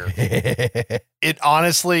times a year. It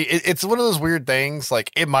honestly, it's one of those weird things. Like,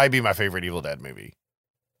 it might be my favorite Evil Dead movie.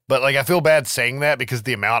 But, like, I feel bad saying that because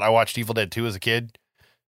the amount I watched Evil Dead 2 as a kid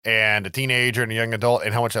and a teenager and a young adult,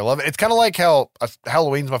 and how much I love it. It's kind of like how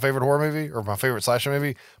Halloween's my favorite horror movie or my favorite slasher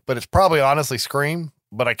movie, but it's probably honestly Scream,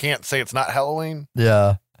 but I can't say it's not Halloween.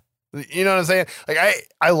 Yeah. You know what I'm saying? Like,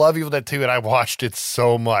 I love Evil Dead 2, and I watched it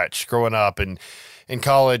so much growing up and in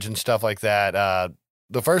college and stuff like that.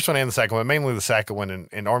 The first one and the second one, mainly the second one,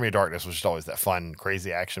 and Army of Darkness was just always that fun,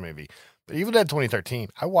 crazy action movie. But Evil Dead 2013,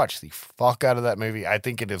 I watched the fuck out of that movie. I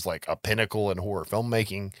think it is like a pinnacle in horror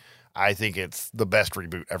filmmaking. I think it's the best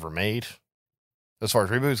reboot ever made. As far as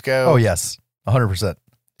reboots go. Oh, yes. 100%.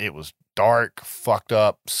 It was dark, fucked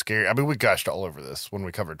up, scary. We gushed all over this when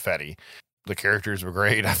we covered Fetty. The characters were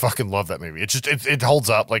great. I fucking love that movie. It holds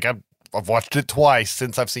up. Like, I've watched it twice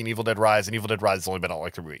since I've seen Evil Dead Rise, and Evil Dead Rise has only been out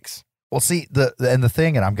like 3 weeks. Well, see, the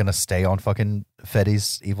thing, and I'm going to stay on fucking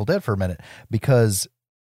Fetty's Evil Dead for a minute, because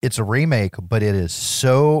it's a remake, but it is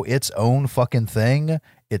so its own fucking thing.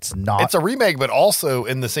 It's not. It's a remake, but also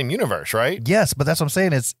in the same universe, right? Yes, but that's what I'm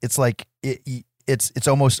saying. It's like it's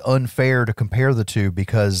almost unfair to compare the two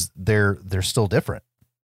because they're still different.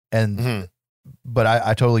 And but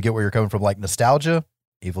I totally get where you're coming from. Like nostalgia,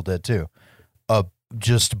 Evil Dead 2.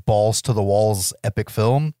 Just balls to the walls epic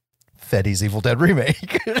film, Fetty's Evil Dead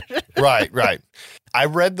remake. Right. I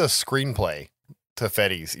read the screenplay to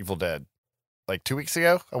Fetty's Evil Dead like 2 weeks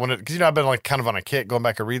ago. I wanted, because I've been like kind of on a kick going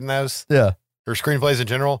back and reading those. Yeah. Or screenplays in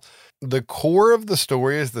general. The core of the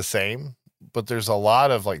story is the same, but there's a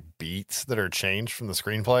lot of like beats that are changed from the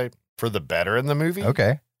screenplay for the better in the movie.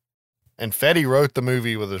 Okay. And Fetty wrote the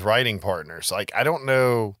movie with his writing partners. Like, I don't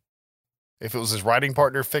know if it was his writing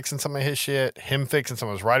partner fixing some of his shit, him fixing some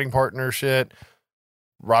of his writing partner shit,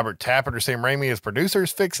 Robert Tappert or Sam Raimi as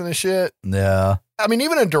producers fixing the shit. Yeah. I mean,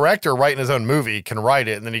 even a director writing his own movie can write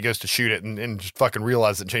it and then he goes to shoot it and just fucking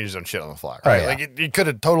realizes and changes his own shit on the fly, right? Oh, yeah. Like it could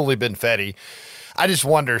have totally been Fetty. I just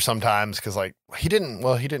wonder sometimes because like he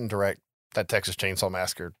didn't direct that Texas Chainsaw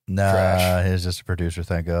Massacre. Nah, trash. he's just a producer,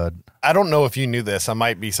 thank God. I don't know if you knew this. I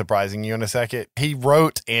might be surprising you in a second. He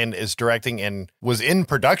wrote and is directing and was in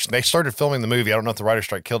production. They started filming the movie. I don't know if the writer's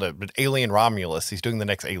strike killed it, but Alien Romulus, he's doing the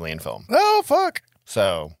next Alien film. Oh, fuck.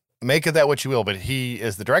 So make of that what you will, but he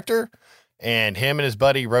is the director, and him and his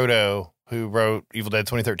buddy Roto, who wrote Evil Dead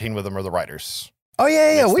 2013 with him, are the writers. Oh,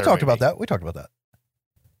 yeah. It's We their talked about movie. that. We talked about that.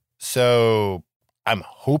 So I'm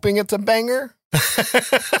hoping it's a banger.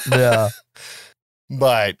 Yeah.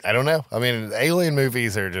 But I don't know. I mean, alien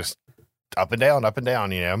movies are just up and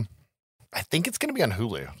down, you know. I think it's going to be on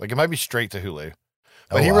Hulu. Like, it might be straight to Hulu.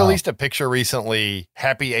 But he released a picture recently,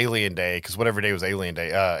 Happy Alien Day, because whatever day was Alien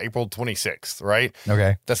Day, April 26th, right?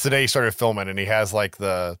 Okay. That's the day he started filming, and he has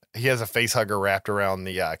a face hugger wrapped around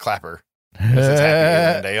the clapper. It says Happy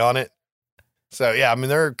Alien Day on it. So, yeah, I mean,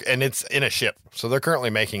 it's in a ship. So they're currently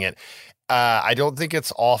making it. I don't think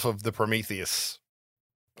it's off of the Prometheus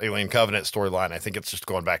Alien Covenant storyline. I think it's just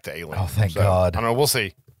going back to Alien. Oh, thank God. I don't know. We'll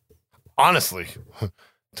see. Honestly,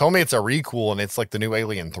 tell me it's a requel and it's like the new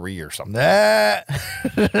Alien 3 or something. Nah.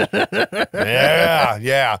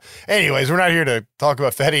 Yeah. Anyways, we're not here to talk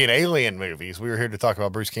about Fetty and Alien movies. We were here to talk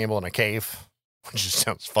about Bruce Campbell in a cave, which just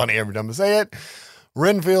sounds funny every time I say it.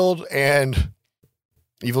 Renfield and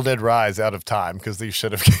Evil Dead Rise out of time because these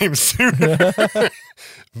should have came sooner.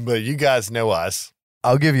 But you guys know us.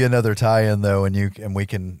 I'll give you another tie-in though, and we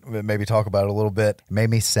can maybe talk about it a little bit. It made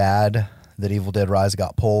me sad that Evil Dead Rise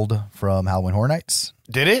got pulled from Halloween Horror Nights.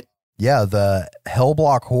 Did it? Yeah, the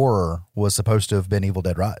Hellblock Horror was supposed to have been Evil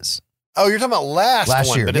Dead Rise. Oh, you're talking about last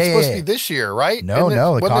one, year. but it's supposed to be this year, right? No.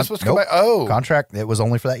 Wasn't it supposed to come back? Oh, contract. It was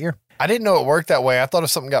only for that year. I didn't know it worked that way. I thought if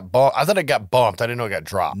something got bumped, I thought it got bumped. I didn't know it got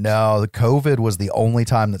dropped. No, the COVID was the only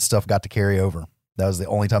time that stuff got to carry over. That was the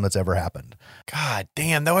only time that's ever happened. God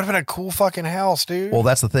damn, that would have been a cool fucking house, dude. Well,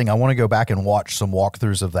 that's the thing. I want to go back and watch some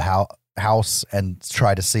walkthroughs of the house and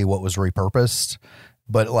try to see what was repurposed.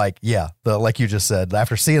 But like, yeah, like you just said,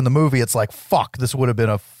 after seeing the movie, it's like, fuck, this would have been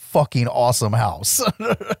a fucking awesome house.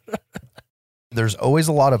 There's always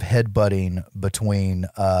a lot of headbutting between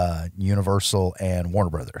Universal and Warner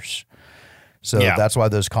Brothers. So that's why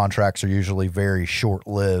those contracts are usually very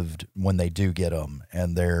short-lived when they do get them.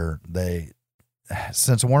 And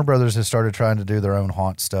since Warner Brothers has started trying to do their own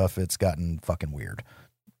haunt stuff, it's gotten fucking weird.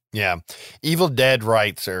 Yeah. Evil Dead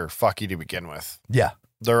rights are fucky to begin with. Yeah.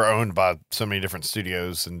 They're owned by so many different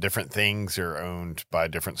studios, and different things are owned by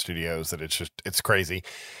different studios that it's crazy.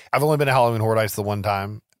 I've only been to Halloween Horror Nights the one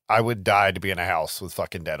time. I would die to be in a house with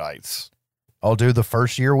fucking deadites. Oh, dude, the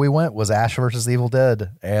first year we went was Ash versus Evil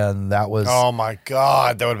Dead, and that was... Oh, my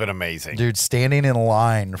God. That would have been amazing. Dude, standing in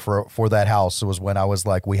line for that house was when I was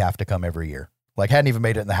like, we have to come every year. Like, hadn't even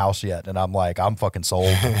made it in the house yet, and I'm like, I'm fucking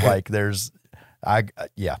sold. Like,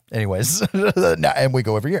 anyways. And we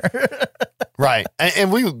go every year. Right.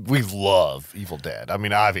 And we love Evil Dead. I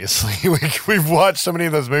mean, obviously, we've watched so many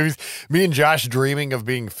of those movies. Me and Josh dreaming of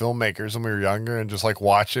being filmmakers when we were younger and just like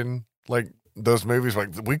watching like those movies, like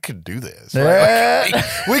we could do this. Right?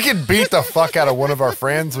 Like, we could beat the fuck out of one of our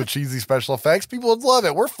friends with cheesy special effects. People would love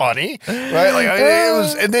it. We're funny, right? Like it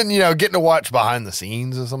was, and then getting to watch behind the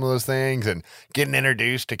scenes of some of those things and getting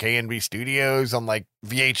introduced to K&B Studios on like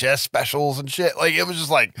VHS specials and shit. Like it was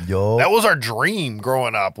just like that was our dream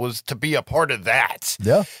growing up, was to be a part of that.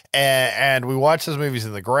 Yeah, and we watched those movies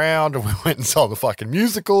in the ground, and we went and saw the fucking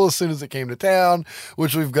musical as soon as it came to town,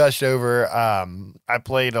 which we've gushed over. I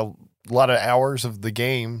played a lot of hours of the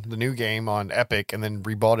new game on Epic, and then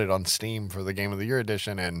rebought it on Steam for the Game of the Year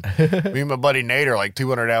edition. And me and my buddy Nate are like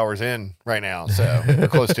 200 hours in right now. So we're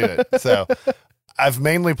close to it. So I've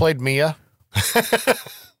mainly played Mia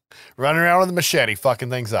running around with a machete, fucking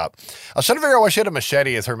things up. I was trying to figure out why she had a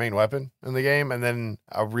machete as her main weapon in the game. And then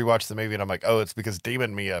I rewatched the movie and I'm like, oh, it's because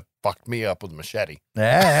Demon Mia fucked me up with a machete.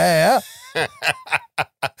 Yeah.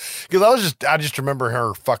 Because I just remember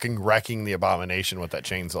her fucking wrecking the Abomination with that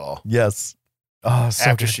chainsaw. Yes. Oh, so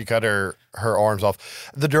after good. she cut her arms off.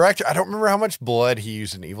 The director, I don't remember how much blood he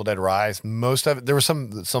used in Evil Dead Rise. Most of it, there was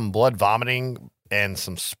some blood vomiting and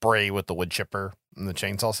some spray with the wood chipper in the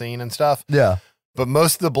chainsaw scene and stuff. Yeah. But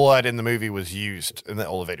most of the blood in the movie was used in the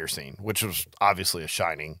elevator scene, which was obviously a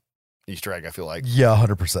shining Easter egg, I feel like. Yeah,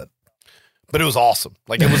 100%. But it was awesome.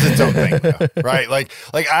 Like, it was its own thing, though, right? Like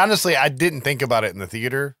honestly, I didn't think about it in the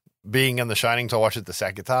theater being in The Shining to watch it the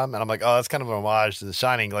second time, and I'm like, oh, that's kind of an homage to The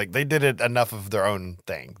Shining. Like, they did it enough of their own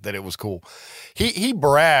thing that it was cool. He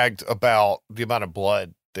bragged about the amount of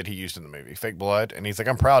blood that he used in the movie, fake blood, and he's like,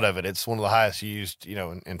 I'm proud of it. It's one of the highest used,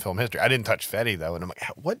 in film history. I didn't touch Fetty, though, and I'm like,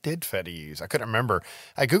 what did Fetty use? I couldn't remember.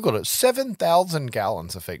 I Googled it, 7,000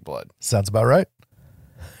 gallons of fake blood. Sounds about right.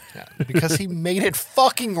 Yeah, because he made it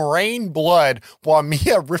fucking rain blood while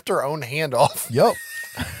Mia ripped her own hand off. Yep.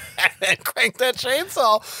 And cranked that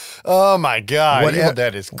chainsaw. Oh my God. Evil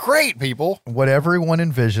Dead is great, people. What everyone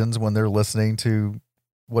envisions when they're listening to,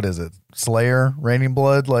 what is it? Slayer, Raining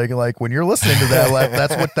Blood? Like when you're listening to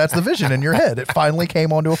that, that's the vision in your head. It finally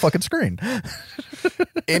came onto a fucking screen.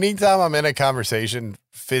 Anytime I'm in a conversation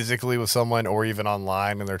physically with someone or even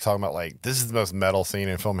online and they're talking about like, this is the most metal scene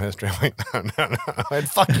in film history, I'm like, no. It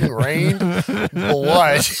fucking rained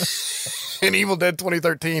blood. In Evil Dead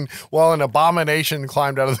 2013, while an abomination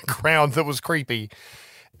climbed out of the ground that was creepy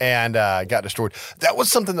and got destroyed. That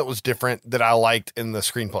was something that was different that I liked in the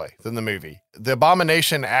screenplay than the movie. The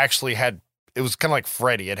abomination actually it was kind of like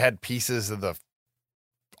Freddy. It had pieces of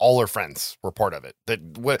all her friends were part of it.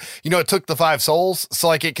 It took the 5 souls, so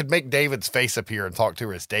like it could make David's face appear and talk to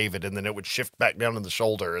her as David, and then it would shift back down to the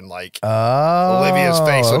shoulder, and like Olivia's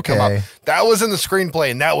face would come up. That was in the screenplay,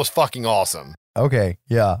 and that was fucking awesome. Okay,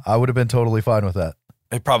 yeah, I would have been totally fine with that.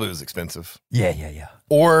 It probably was expensive. Yeah.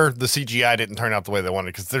 Or the CGI didn't turn out the way they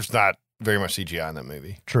wanted, because there's not very much CGI in that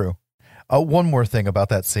movie. True. One more thing about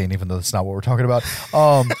that scene, even though that's not what we're talking about.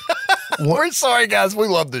 We're sorry, guys. We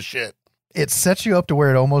love this shit. It sets you up to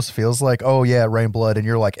where it almost feels like, oh yeah, rain blood, and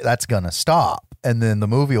you're like, that's gonna stop. And then the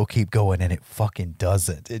movie will keep going, and it fucking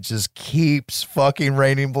doesn't. It just keeps fucking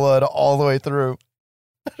raining blood all the way through.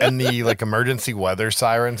 And the like emergency weather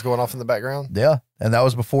sirens going off in the background. Yeah. And that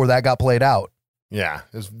was before that got played out. Yeah.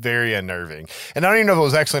 It was very unnerving. And I don't even know if it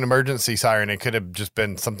was actually an emergency siren. It could have just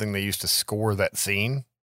been something they used to score that scene.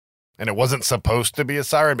 And it wasn't supposed to be a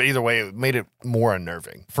siren, but either way, it made it more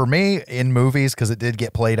unnerving. For me, in movies, because it did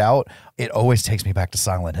get played out, it always takes me back to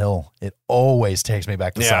Silent Hill.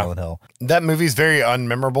 Silent Hill. That movie's very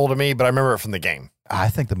unmemorable to me, but I remember it from the game. I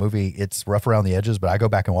think the movie, it's rough around the edges, but I go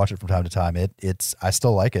back and watch it from time to time. I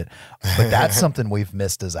still like it, but that's something we've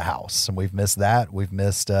missed as a house, and we've missed that. We've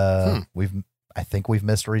missed, I think we've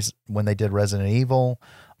missed when they did Resident Evil.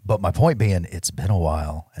 But my point being, it's been a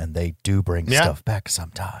while, and they do bring stuff back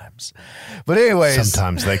sometimes. But anyways,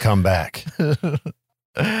 sometimes they come back.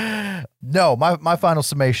 No, my final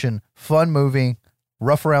summation: fun movie,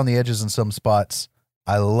 rough around the edges in some spots.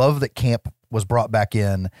 I love that camp was brought back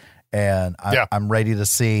in. And I'm ready to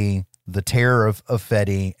see the terror of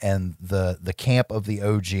Fetty and the camp of the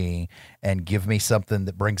OG, and give me something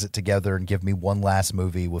that brings it together and give me one last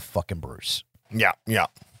movie with fucking Bruce. Yeah.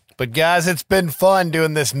 But guys, it's been fun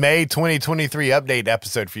doing this May 2023 update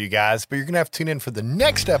episode for you guys. But you're going to have to tune in for the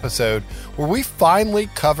next episode where we finally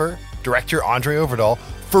cover director Andre Overdahl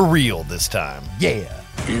for real this time. Yeah.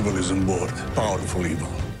 Evil is on board. Powerful evil.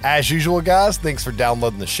 As usual, guys, thanks for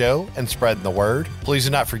downloading the show and spreading the word. Please do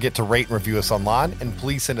not forget to rate and review us online, and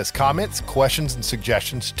please send us comments, questions, and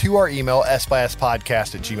suggestions to our email,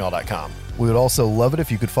 sbyspodcast@gmail.com. We would also love it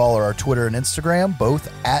if you could follow our Twitter and Instagram,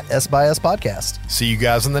 both at SBySpodcast. See you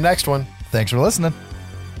guys in the next one. Thanks for listening.